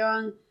other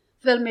young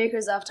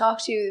filmmakers I've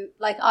talked to,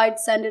 like I'd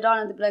send it on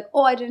and they'd be like,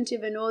 oh, I didn't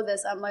even know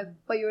this. I'm like,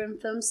 but you're in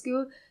film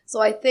school.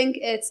 So I think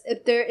it's,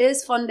 if there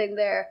is funding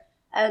there,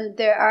 and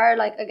there are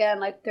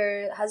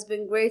there has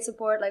been great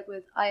support like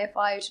with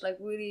IFI to like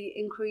really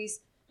increase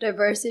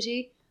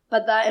diversity,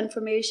 but that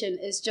information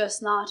is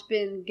just not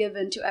been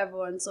given to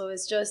everyone. So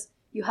it's just,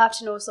 you have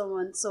to know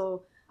someone.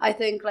 So I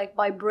think like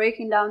by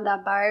breaking down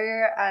that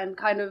barrier and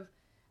kind of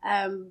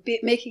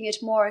making it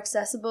more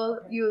accessible,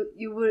 you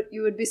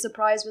would be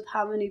surprised with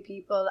how many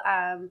people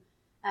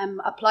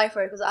apply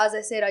for it. Because as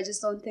I said, I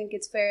just don't think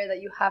it's fair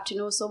that you have to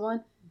know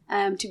someone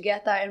to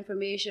get that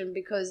information,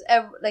 because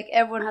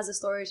everyone has a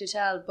story to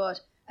tell,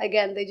 but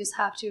again, they just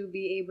have to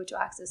be able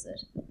to access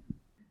it.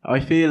 I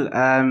feel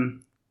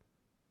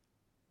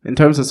in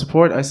terms of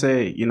support, I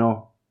say,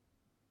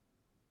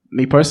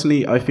 me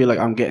personally, I feel like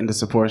I'm getting the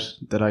support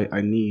that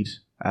I need.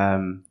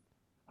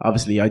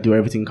 Obviously I do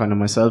everything kind of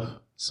myself,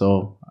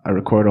 so I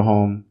record at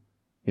home,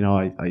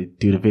 I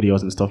do the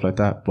videos and stuff like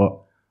that. But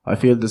I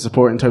feel the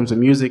support in terms of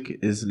music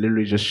is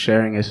literally just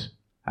sharing it,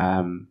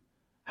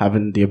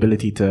 having the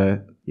ability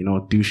to,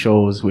 do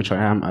shows, which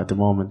I am at the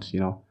moment,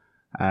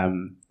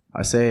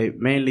 I say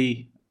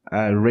mainly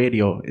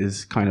radio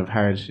is kind of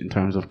hard in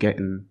terms of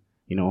getting,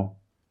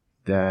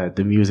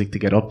 the music to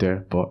get up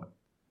there, but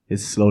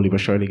it's slowly but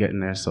surely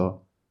getting there.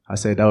 So I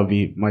say that would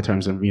be my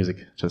terms of music,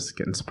 just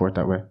getting support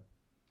that way.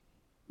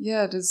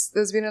 Yeah,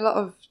 there's been a lot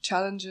of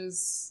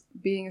challenges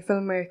being a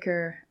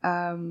filmmaker.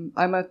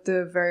 I'm at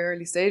the very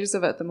early stages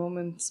of it at the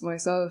moment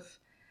myself.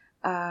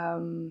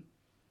 I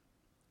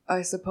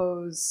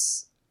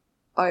suppose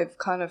I've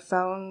kind of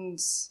found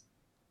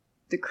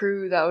the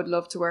crew that I would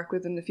love to work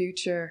with in the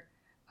future,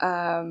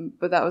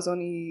 but that was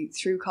only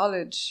through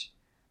college.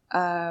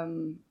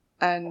 And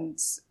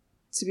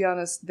to be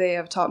honest, they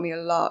have taught me a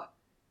lot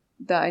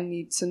that I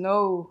need to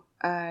know,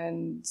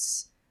 and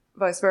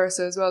vice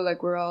versa as well.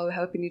 Like, we're all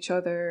helping each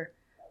other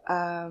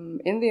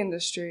in the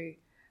industry,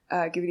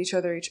 giving each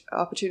other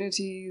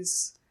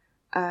opportunities,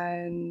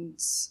 and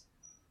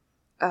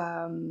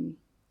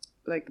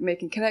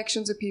making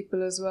connections with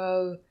people as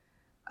well.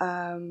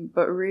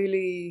 But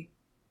really,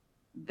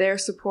 their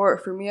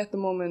support for me at the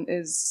moment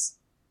is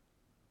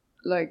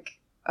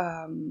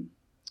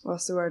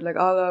what's the word?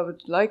 All I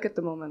would like at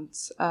the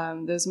moment.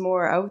 There's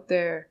more out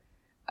there,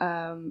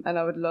 and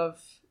I would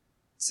love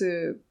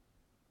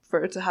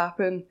for it to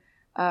happen.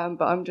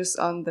 But I'm just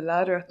on the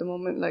ladder at the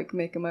moment,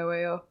 making my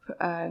way up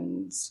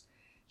and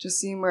just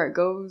seeing where it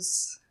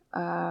goes.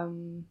 I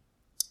don't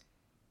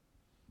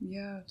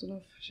know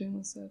if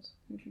Shannon said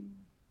anything.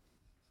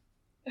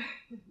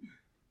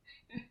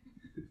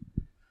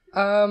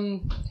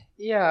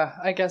 Yeah,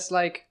 I guess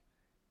like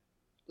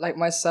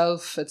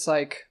myself, it's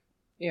I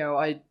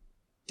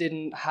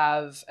didn't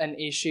have an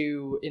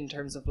issue in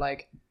terms of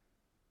coming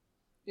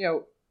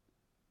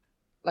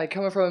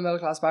from a middle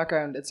class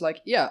background. It's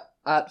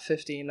at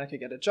 15 I could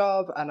get a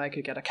job and I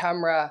could get a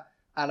camera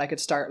and I could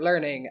start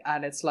learning.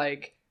 And it's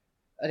I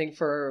think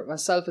for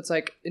myself, it's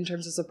in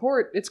terms of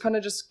support, it's kind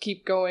of just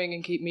keep going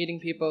and keep meeting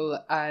people.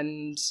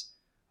 And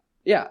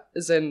yeah,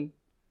 as in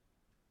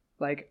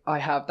I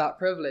have that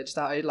privilege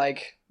that I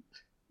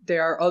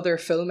there are other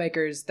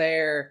filmmakers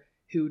there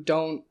who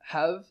don't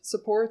have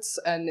supports,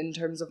 and in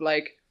terms of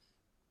like,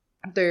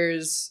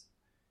 there's,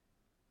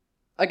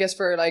 I guess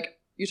for like,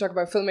 you talk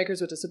about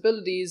filmmakers with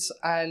disabilities,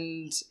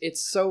 and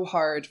it's so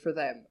hard for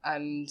them,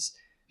 and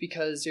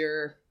because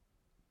the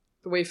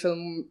way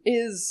film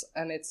is,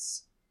 and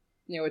it's,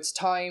 you know, it's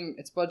time,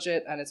 it's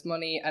budget, and it's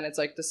money, and it's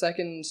like the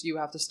second you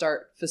have to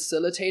start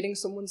facilitating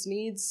someone's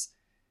needs,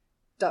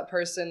 that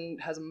person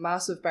has a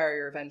massive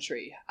barrier of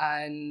entry.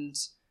 And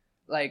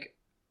like,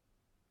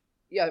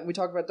 yeah, we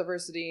talk about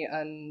diversity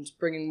and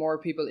bringing more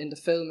people into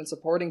film and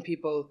supporting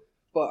people,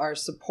 but our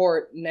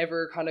support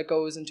never kind of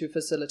goes into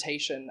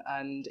facilitation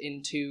and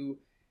into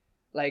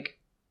like,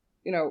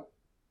 you know,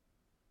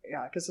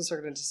 yeah, I guess I'm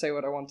starting to say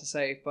what I want to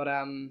say, but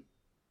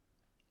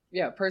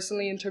yeah,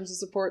 personally, in terms of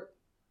support,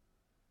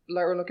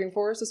 what we're looking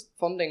for is just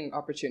funding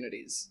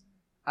opportunities.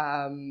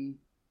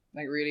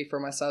 Like really for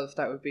myself,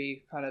 that would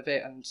be kind of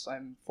it, and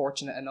I'm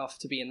fortunate enough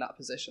to be in that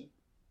position.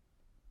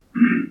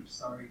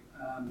 Sorry,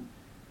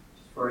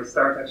 just before I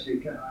start,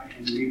 actually,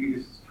 and maybe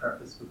this is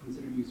preface, but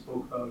considering you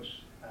spoke about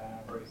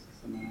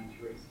racism and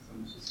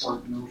anti-racism, it's just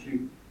worth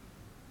noting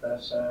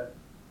that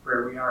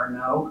where we are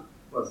now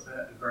was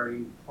a very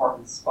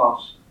important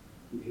spot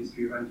in the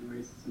history of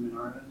anti-racism in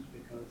Ireland,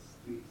 because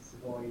the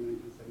Savoy in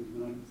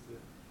 1979 was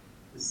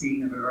the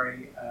scene of a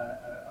very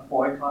a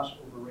boycott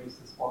over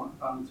racist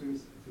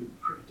bouncers. It's a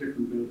pretty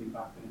different building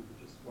back then,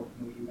 but just worth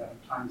noting that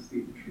at times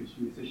the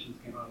traditional musicians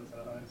came out as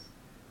allies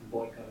and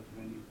boycotted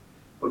the venue.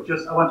 But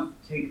just I want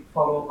to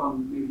follow up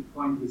on maybe the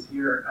point was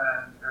here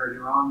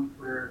earlier on,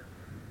 where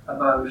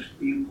about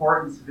the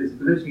importance of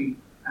visibility,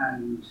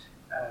 and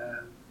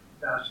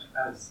that,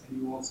 as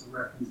and you also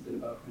referenced it,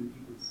 about when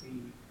people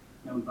see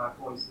young black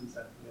voices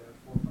at the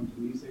forefront of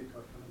music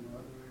or film or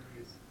other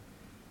areas.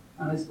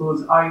 And I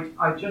suppose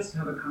I just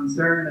have a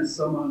concern as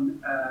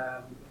someone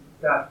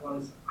that what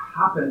has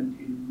happened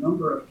in a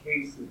number of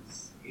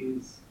cases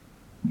is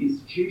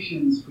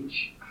institutions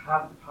which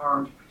have the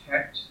power to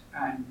protect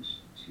and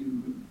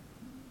to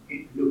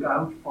look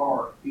out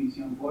for these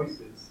young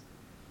voices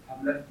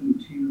have left them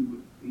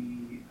to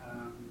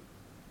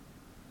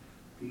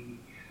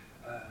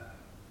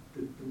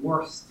the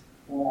worst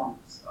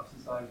forms of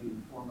society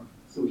in the form of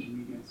social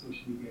media and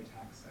social media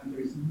attacks. And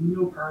there's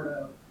no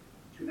parallel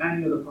to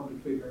any other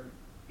public figure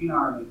in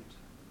Ireland.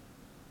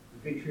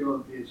 The vitriol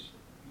that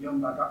young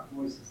black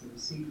voices have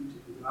received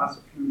in the last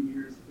few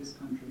years of this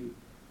country,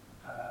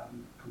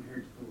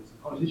 compared to those.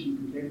 And politicians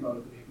complain about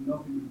it, but they have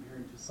nothing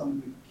compared to some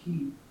of the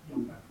key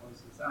young black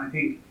voices. And I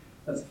think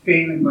that's a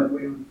failing, by the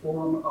way, on the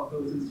form of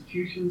those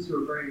institutions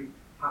who are very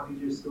happy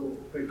to just go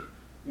pick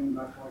young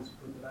black voice and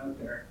put it out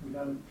there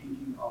without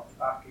thinking of the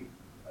backing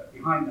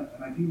behind that.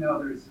 And I think now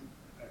there's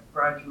a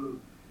gradual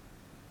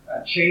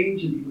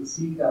change, and people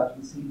see that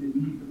and see the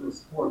need for those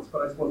supports.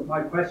 But I suppose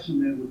my question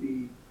then would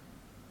be,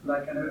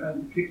 like, and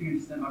I'm particularly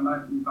interested in my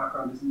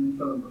background is in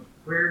film, but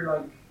where,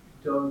 like,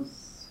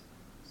 does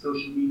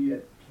social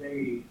media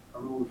play a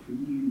role for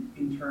you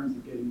in terms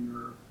of getting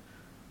your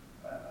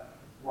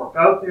work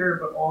out there,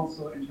 but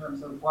also in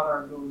terms of what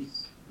are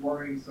those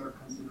worries or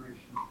considerations?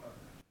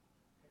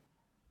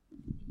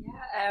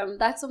 Yeah,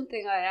 that's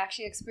something I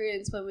actually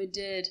experienced when we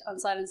did On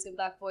Silencing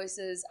Black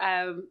Voices.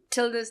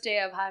 Till this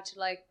day, I've had to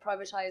like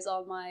privatize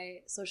all my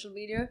social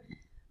media,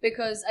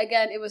 because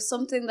again, it was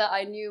something that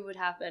I knew would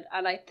happen,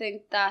 and I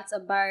think that's a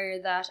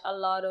barrier that a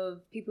lot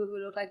of people who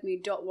look like me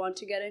don't want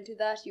to get into.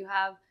 That you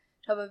have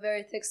to have a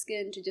very thick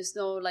skin to just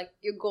know like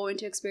you're going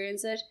to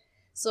experience it.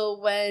 So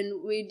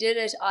when we did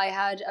it, I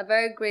had a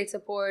very great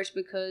support,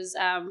 because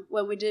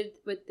when we did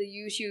with the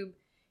YouTube,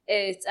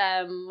 it's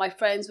my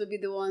friends would be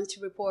the ones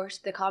to report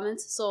the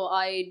comments, so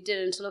I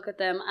didn't look at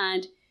them.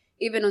 And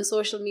even on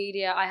social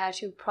media, I had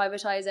to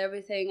privatize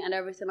everything and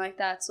everything like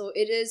that. So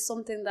it is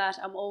something that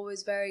I'm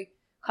always very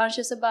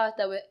conscious about,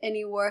 that with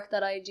any work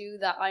that I do,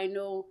 that I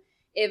know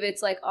if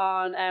it's like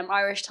on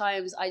Irish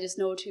Times, I just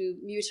know to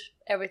mute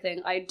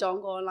everything. I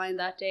don't go online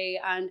that day,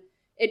 and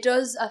it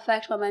does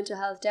affect my mental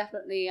health,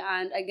 definitely.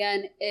 And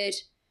again, it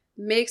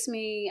makes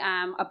me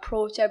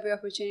approach every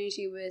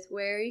opportunity with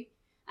wary.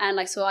 And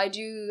like, so I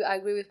do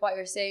agree with what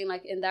you're saying,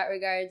 like in that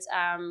regards,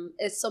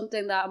 it's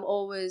something that I'm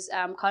always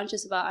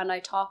conscious about. And I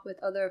talk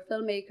with other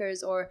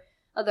filmmakers or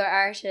other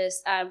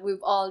artists, and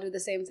we've all do the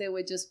same thing.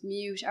 We just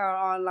mute our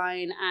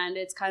online, and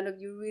it's kind of,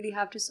 you really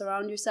have to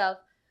surround yourself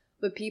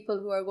with people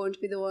who are going to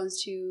be the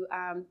ones to,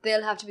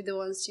 they'll have to be the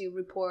ones to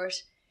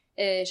report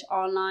it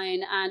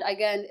online. And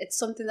again, it's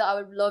something that I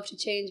would love to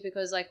change,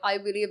 because like I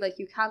believe like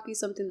you can't be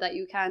something that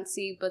you can't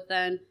see. But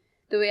then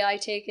the way I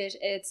take it,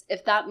 it's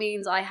if that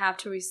means I have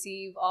to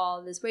receive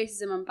all this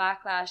racism and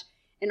backlash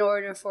in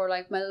order for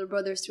like my little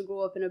brothers to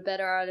grow up in a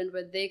better Ireland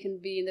where they can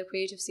be in the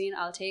creative scene,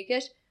 I'll take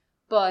it.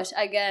 But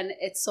again,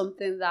 it's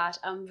something that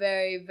I'm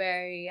very,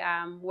 very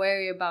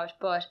wary about.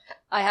 But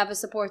I have a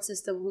support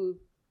system who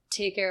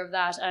take care of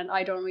that, and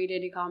I don't read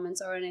any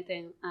comments or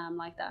anything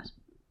like that.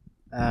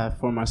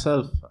 For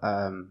myself,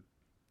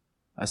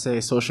 I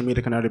say social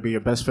media can either be your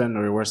best friend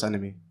or your worst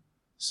enemy.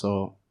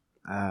 So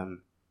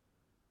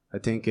I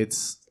think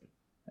it's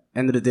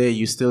end of the day,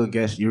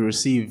 you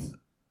receive,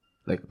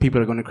 like,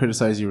 people are going to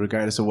criticize you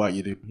regardless of what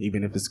you do,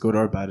 even if it's good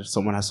or bad.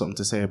 Someone has something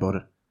to say about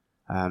it.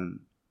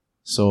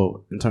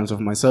 So in terms of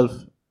myself,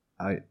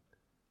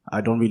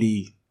 I don't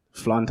really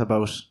flaunt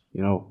about,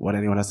 what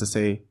anyone has to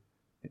say,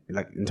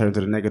 like, in terms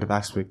of the negative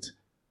aspect.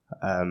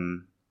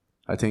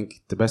 I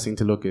think the best thing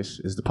to look at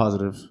is the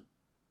positive,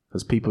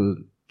 because people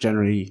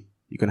generally,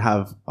 you can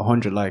have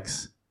 100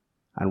 likes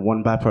and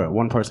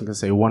one person can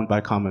say one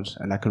bad comment,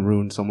 and that can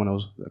ruin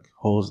someone's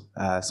whole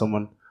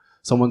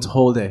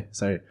day.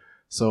 Sorry.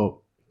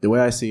 So the way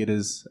I see it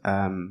is,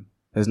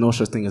 there's no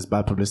such thing as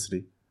bad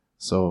publicity.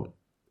 So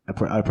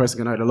a person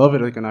can either love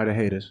it or they can either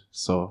hate it.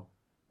 So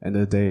end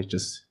of the day,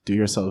 just do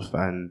yourself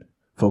and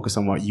focus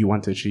on what you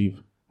want to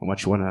achieve and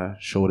what you want to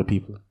show the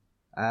people.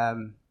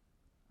 And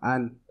I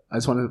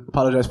just want to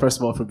apologize first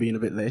of all for being a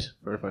bit late.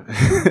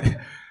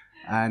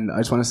 And I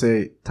just want to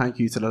say thank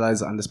you to the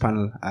lads on this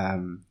panel.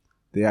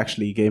 They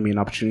actually gave me an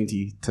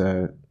opportunity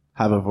to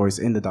have a voice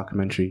in the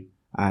documentary,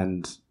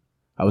 and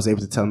I was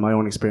able to tell my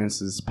own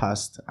experiences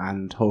past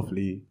and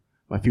hopefully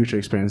my future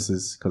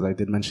experiences, because I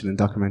did mention in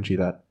the documentary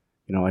that,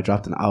 I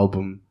dropped an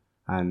album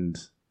and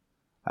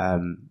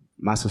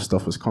massive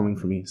stuff was coming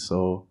for me.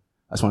 So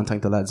I just want to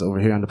thank the lads over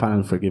here on the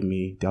panel for giving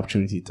me the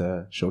opportunity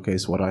to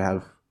showcase what I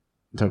have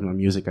in terms of my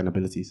music and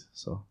abilities.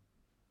 So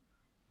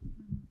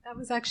that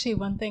was actually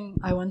one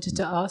thing I wanted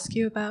to ask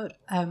you about,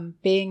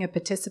 being a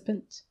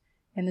participant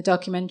in the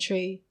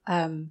documentary.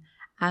 And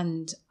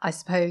I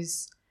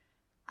suppose,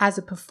 as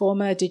a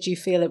performer, did you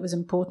feel it was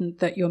important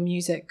that your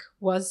music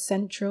was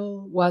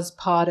central, was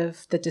part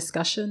of the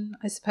discussion,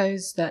 I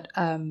suppose, that,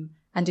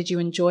 and did you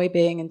enjoy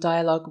being in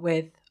dialogue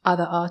with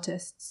other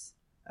artists?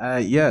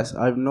 Yes,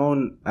 I've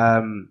known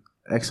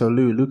EXO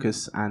Lou,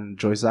 Lucas and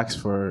Joyce Zax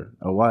for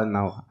a while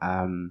now.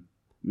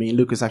 Me and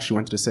Lucas actually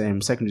went to the same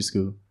secondary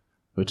school,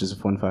 which is a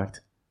fun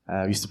fact.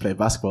 We used to play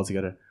basketball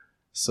together.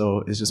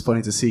 So it's just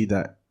funny to see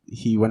that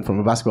he went from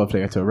a basketball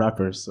player to a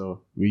rapper.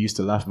 So we used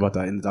to laugh about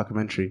that in the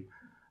documentary.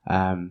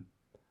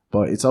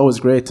 But it's always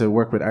great to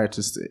work with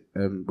artists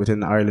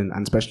within Ireland,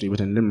 and especially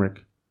within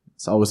Limerick.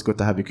 It's always good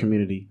to have your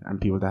community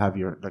and people that have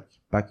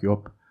back you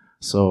up.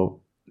 So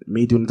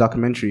me doing the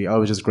documentary, I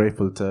was just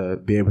grateful to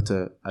be able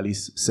to at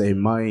least say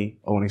my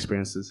own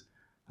experiences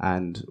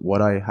and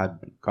what I had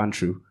gone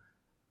through.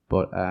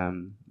 But I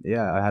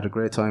had a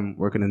great time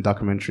working in the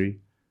documentary.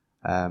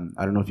 I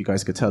don't know if you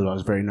guys could tell, I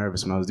was very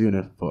nervous when I was doing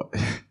it, but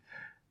at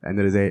the end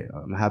of the day,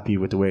 I'm happy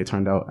with the way it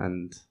turned out,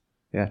 and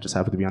just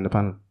happy to be on the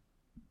panel.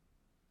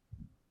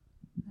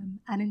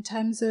 And in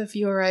terms of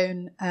your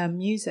own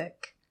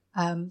music,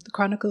 The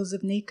Chronicles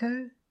of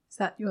Nico, is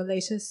that your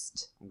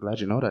latest? I'm glad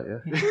you know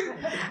that,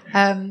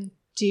 yeah.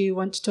 Do you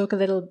want to talk a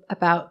little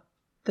about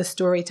the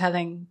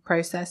storytelling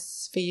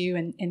process for you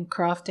in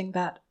crafting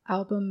that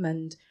album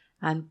and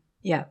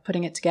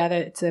putting it together?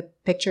 It's a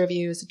picture of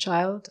you as a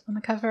child on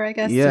the cover, I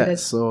guess. Yeah,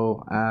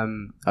 so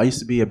I used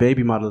to be a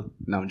baby model.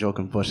 No, I'm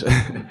joking, but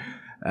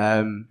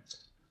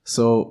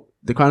so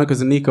The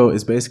Chronicles of Nico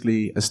is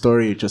basically a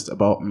story just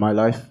about my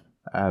life,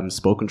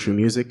 spoken through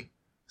music.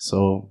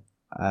 So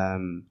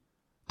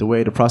the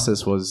way the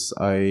process was,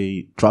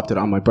 I dropped it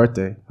on my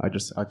birthday.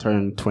 I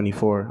turned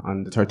 24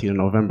 on the 13th of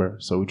November,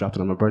 so we dropped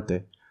it on my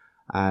birthday.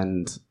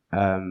 And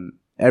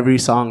every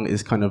song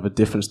is kind of a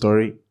different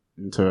story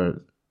into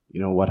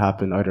what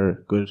happened,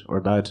 either good or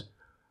bad.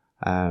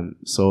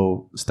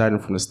 So starting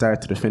from the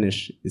start to the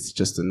finish, it's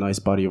just a nice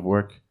body of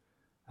work.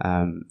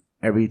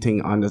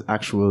 Everything on the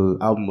actual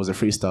album was a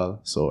freestyle,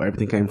 so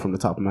everything came from the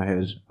top of my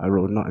head. I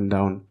wrote nothing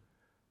down.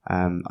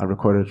 I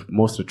recorded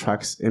most of the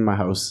tracks in my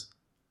house.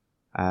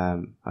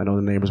 I know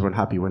the neighbors weren't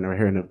happy when they were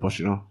hearing it, but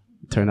it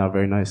turned out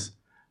very nice.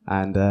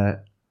 And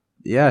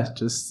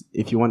just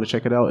if you want to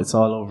check it out, it's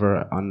all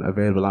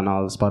available on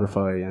all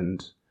Spotify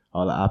and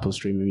all the Apple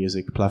streaming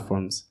music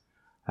platforms.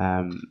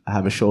 I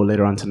have a show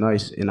later on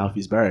tonight in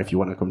Alfie's Bar if you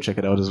want to come check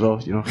it out as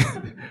well.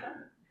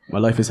 My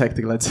life is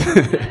hectic, lads.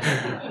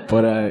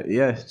 But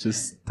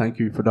just thank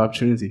you for the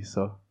opportunity.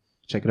 So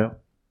check it out.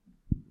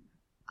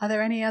 Are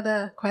there any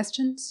other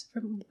questions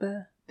from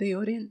the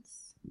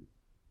audience?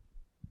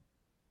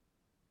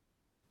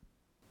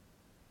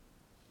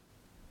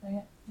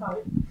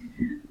 Sorry.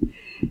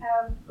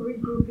 Really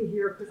groupy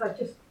here because I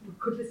just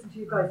could listen to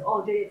you guys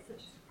all day. It's such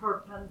a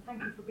superb panel.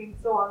 Thank you for being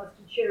so honest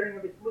and sharing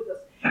everything with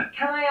us.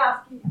 Can I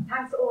ask you?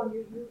 Thanks, Owen.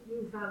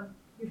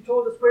 You've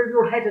told us where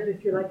you're headed,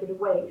 if you like, in a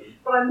way.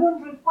 But I'm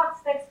wondering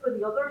what's next for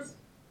the others.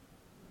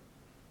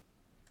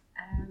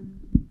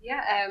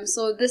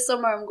 So this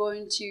summer I'm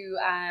going to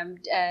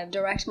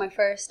direct my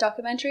first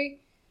documentary.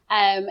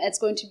 It's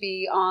going to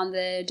be on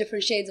the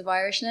different shades of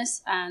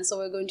Irishness, and so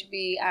we're going to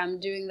be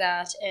doing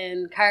that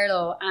in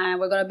Carlow, and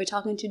we're going to be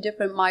talking to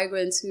different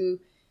migrants who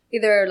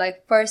either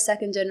like first,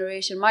 second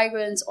generation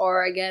migrants,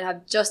 or again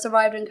have just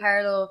arrived in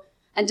Carlow,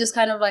 and just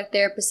kind of like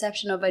their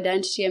perception of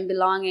identity and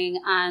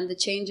belonging and the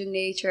changing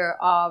nature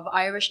of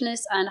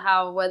Irishness, and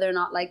how whether or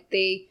not like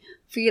they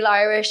feel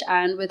Irish.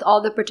 And with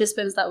all the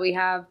participants that we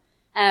have,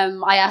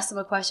 I asked them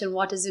a question: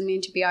 what does it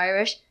mean to be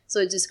Irish? So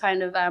it just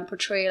kind of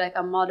portray like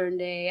a modern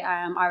day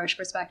Irish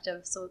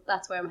perspective. So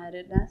that's where I'm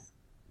headed next.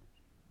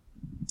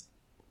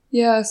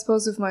 Yeah, I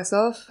suppose with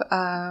myself,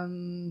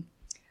 I'm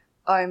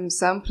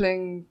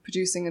sampling,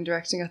 producing and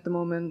directing at the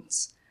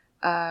moment.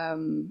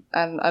 And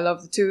I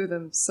love the two of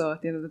them. So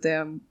at the end of the day,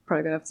 I'm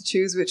probably going to have to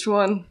choose which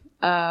one.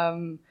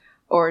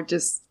 Or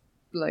just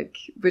like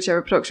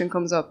whichever production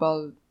comes up,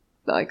 I'll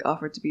like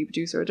offer to be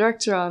producer or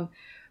director on.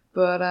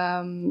 But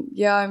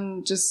yeah,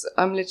 I'm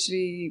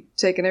literally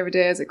taking every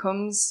day as it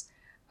comes.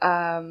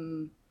 I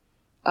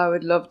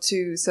would love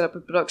to set up a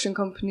production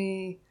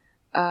company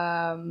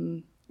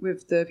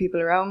with the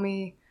people around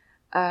me,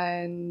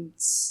 and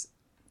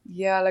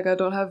yeah, like I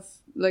don't have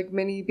like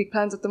many big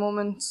plans at the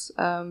moment.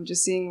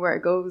 Just seeing where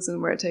it goes and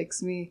where it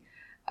takes me,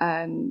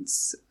 and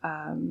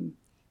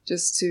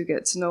just to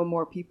get to know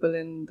more people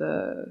in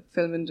the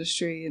film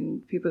industry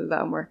and people that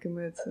I'm working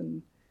with,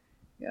 and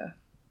yeah,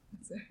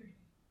 that's it.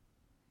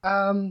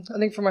 I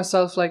think for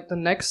myself, like the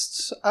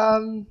next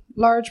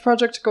large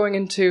project going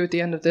into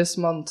the end of this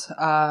month,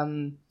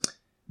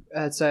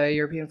 it's a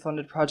European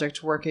funded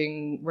project where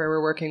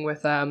we're working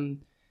with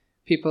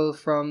people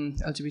from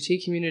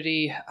LGBT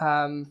community,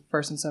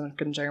 first and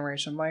second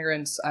generation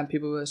migrants, and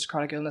people with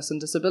chronic illness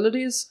and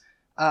disabilities,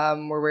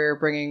 where we're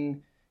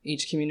bringing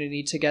each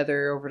community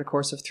together over the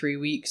course of 3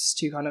 weeks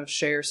to kind of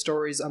share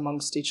stories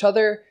amongst each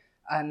other,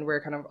 and we're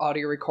kind of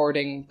audio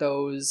recording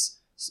those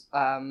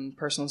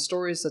personal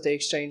stories that they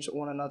exchange with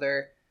one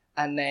another,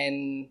 and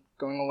then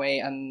going away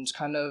and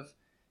kind of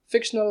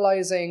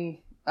fictionalizing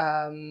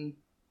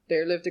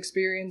their lived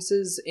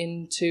experiences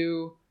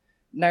into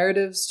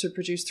narratives to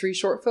produce 3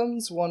 short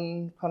films,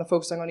 one kind of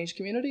focusing on each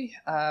community.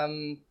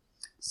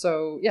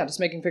 So yeah, just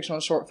making fictional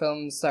short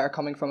films that are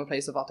coming from a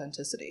place of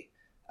authenticity.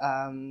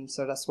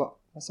 So that's what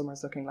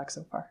summer's looking like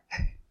so far.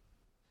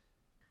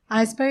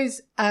 I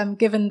suppose,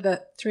 given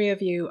that 3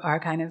 of you are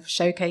kind of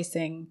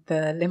showcasing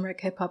the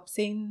Limerick hip hop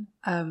scene,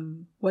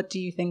 what do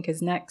you think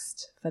is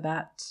next for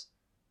that?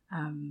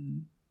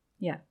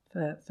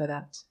 For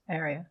that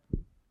area.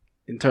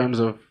 In terms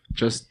of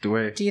just the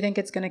way. Do you think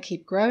it's going to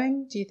keep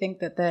growing? Do you think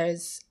that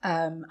there's?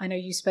 I know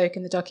you spoke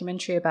in the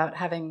documentary about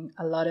having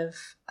a lot of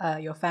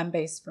your fan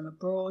base from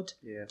abroad.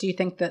 Yeah. Do you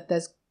think that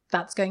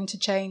that's going to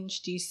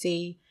change? Do you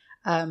see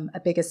a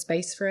bigger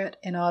space for it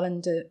in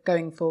Ireland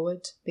going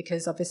forward?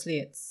 Because obviously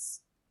it's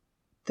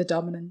the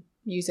dominant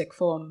music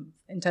form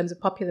in terms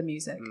of popular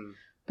music,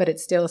 but it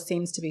still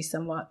seems to be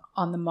somewhat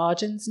on the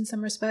margins in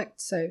some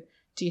respects. So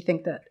do you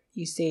think that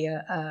you see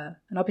an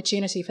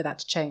opportunity for that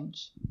to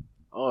change?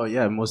 Oh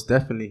yeah, most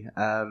definitely.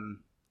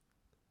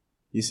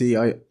 You see,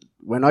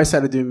 when I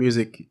started doing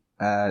music,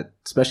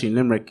 especially in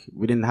Limerick,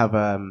 we didn't have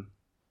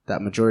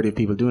that majority of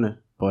people doing it.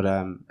 But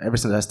ever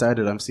since I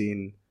started, I'm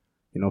seeing,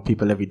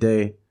 people every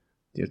day.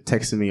 They're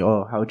texting me,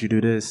 "Oh, how would you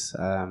do this?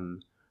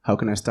 How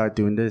can I start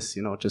doing this?"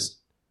 Just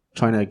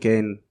trying to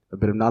gain a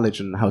bit of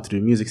knowledge on how to do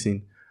a music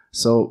scene.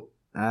 So,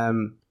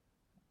 and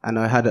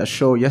I had a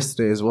show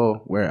yesterday as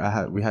well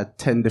where we had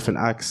 10 different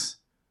acts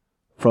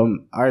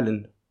from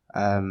Ireland.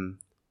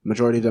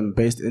 Majority of them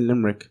based in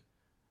Limerick,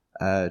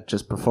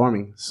 just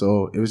performing.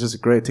 So it was just a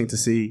great thing to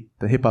see.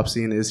 The hip hop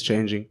scene is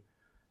changing.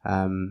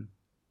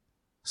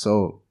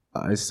 So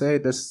I say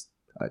the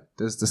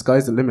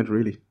sky's the limit,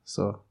 really.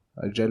 So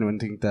I genuinely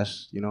think that,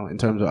 in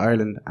terms of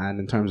Ireland and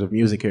in terms of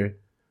music here,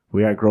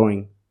 we are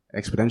growing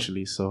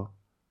exponentially. So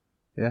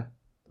yeah,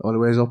 all the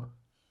way is up.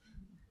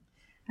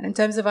 And in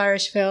terms of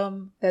Irish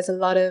film, there's a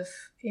lot of,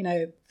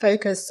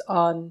 focus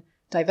on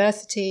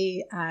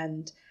diversity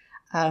and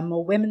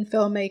more women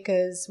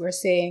filmmakers. We're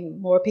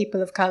seeing more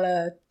people of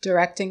colour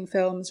directing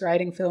films,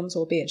 writing films,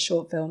 albeit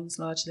short films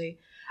largely.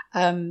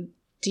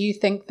 Do you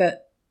think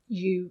that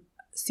you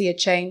see a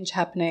change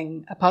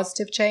happening, a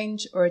positive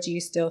change, or do you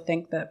still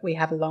think that we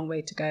have a long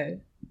way to go?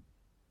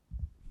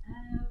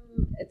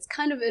 It's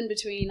kind of in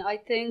between. I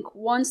think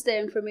once the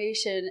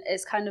information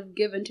is kind of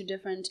given to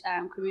different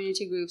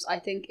community groups, I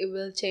think it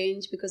will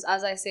change, because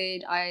as I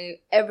said,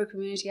 every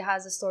community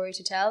has a story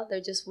to tell. They're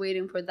just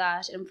waiting for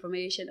that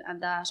information and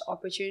that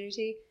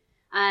opportunity.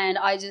 And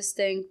I just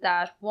think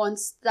that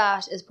once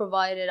that is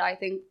provided, I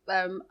think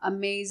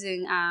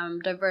amazing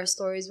diverse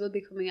stories will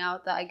be coming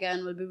out that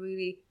again will be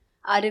really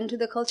adding to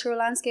the cultural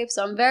landscape.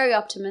 So I'm very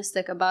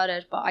optimistic about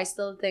it, but I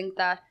still think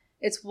that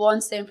it's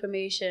once the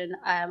information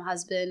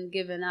has been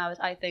given out,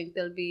 I think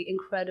there'll be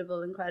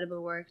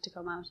incredible work to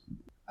come out.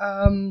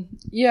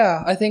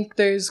 Yeah, I think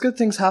there's good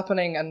things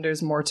happening and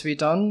there's more to be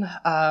done.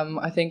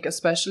 I think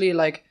especially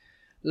like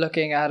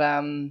looking at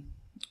kind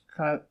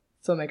of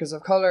filmmakers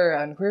of colour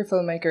and queer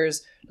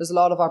filmmakers, there's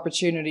a lot of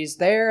opportunities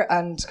there,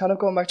 and kind of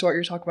going back to what you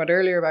were talking about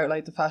earlier about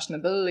like the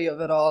fashionability of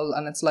it all,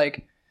 and it's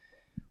like,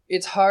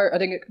 it's hard. I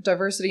think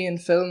diversity in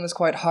film is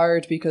quite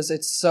hard because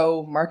it's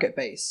so market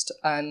based,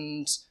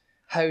 and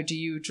how do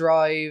you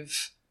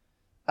drive,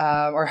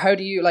 or how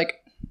do you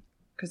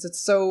because it's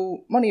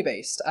so money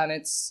based and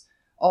it's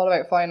all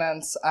about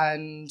finance,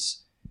 and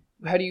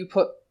how do you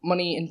put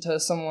money into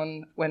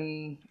someone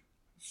when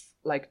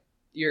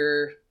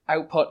your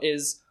output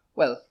is,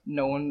 well,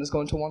 no one is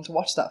going to want to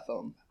watch that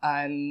film.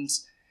 And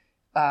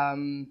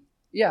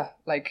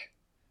like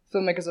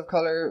filmmakers of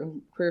color,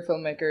 queer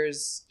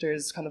filmmakers,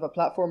 there's kind of a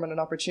platform and an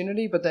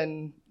opportunity, but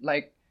then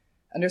like,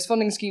 and there's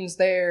funding schemes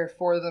there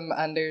for them,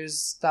 and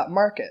there's that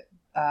market.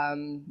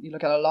 You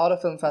look at a lot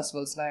of film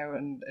festivals now,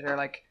 and they're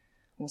like,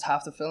 almost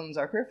half the films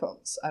are queer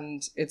films,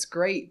 and it's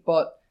great,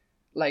 but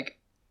like,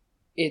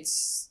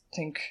 it's, I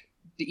think,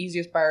 the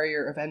easiest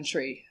barrier of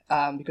entry,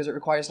 because it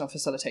requires no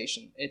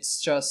facilitation. It's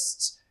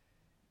just,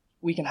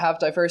 we can have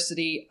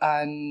diversity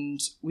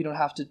and we don't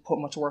have to put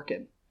much work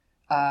in.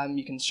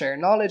 You can share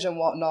knowledge and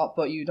whatnot,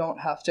 but you don't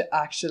have to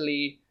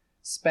actually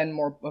spend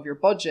more of your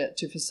budget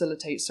to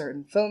facilitate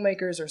certain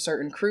filmmakers or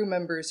certain crew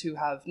members who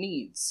have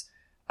needs.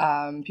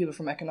 People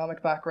from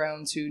economic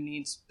backgrounds who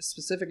need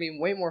specifically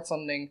way more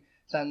funding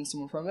than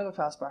someone from a middle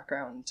class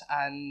background.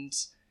 And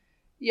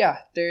yeah,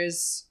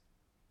 there's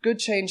good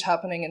change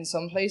happening in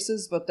some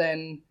places, but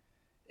then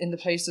in the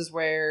places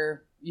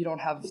where you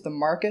don't have the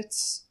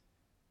markets,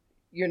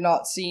 you're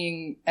not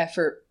seeing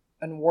effort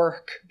and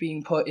work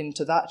being put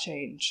into that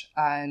change.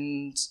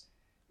 And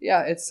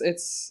yeah, it's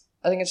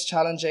I think it's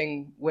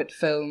challenging with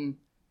film,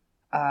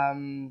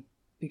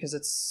 because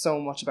it's so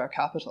much about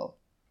capital.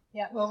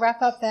 Yeah, we'll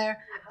wrap up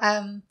there.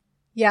 I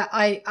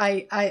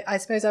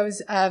suppose I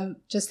was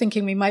just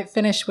thinking we might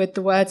finish with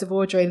the words of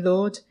Audre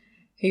Lorde,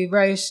 who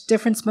wrote,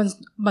 "Difference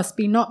must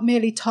be not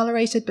merely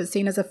tolerated, but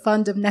seen as a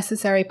fund of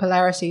necessary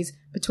polarities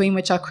between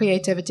which our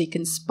creativity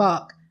can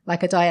spark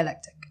like a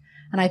dialectic."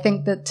 And I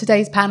think that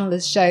today's panel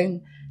has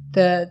shown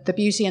the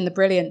beauty and the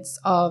brilliance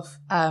of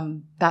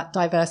that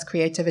diverse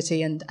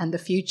creativity and the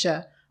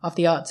future of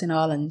the arts in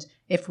Ireland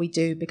if we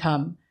do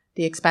become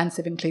the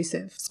expansive,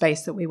 inclusive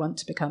space that we want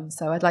to become.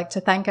 So I'd like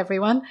to thank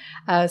everyone,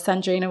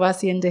 Sandrine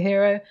Uwase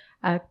Ndahiro,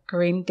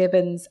 Corinne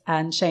Gibbons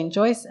and Shane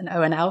Joyce and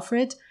Owen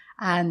Alfred.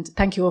 And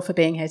thank you all for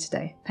being here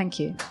today. Thank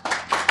you.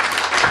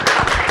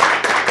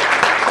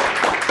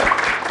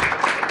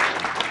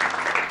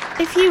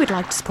 If you would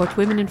like to support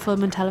Women in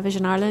Film and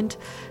Television Ireland,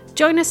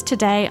 join us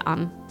today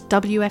on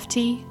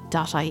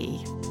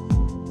wft.ie.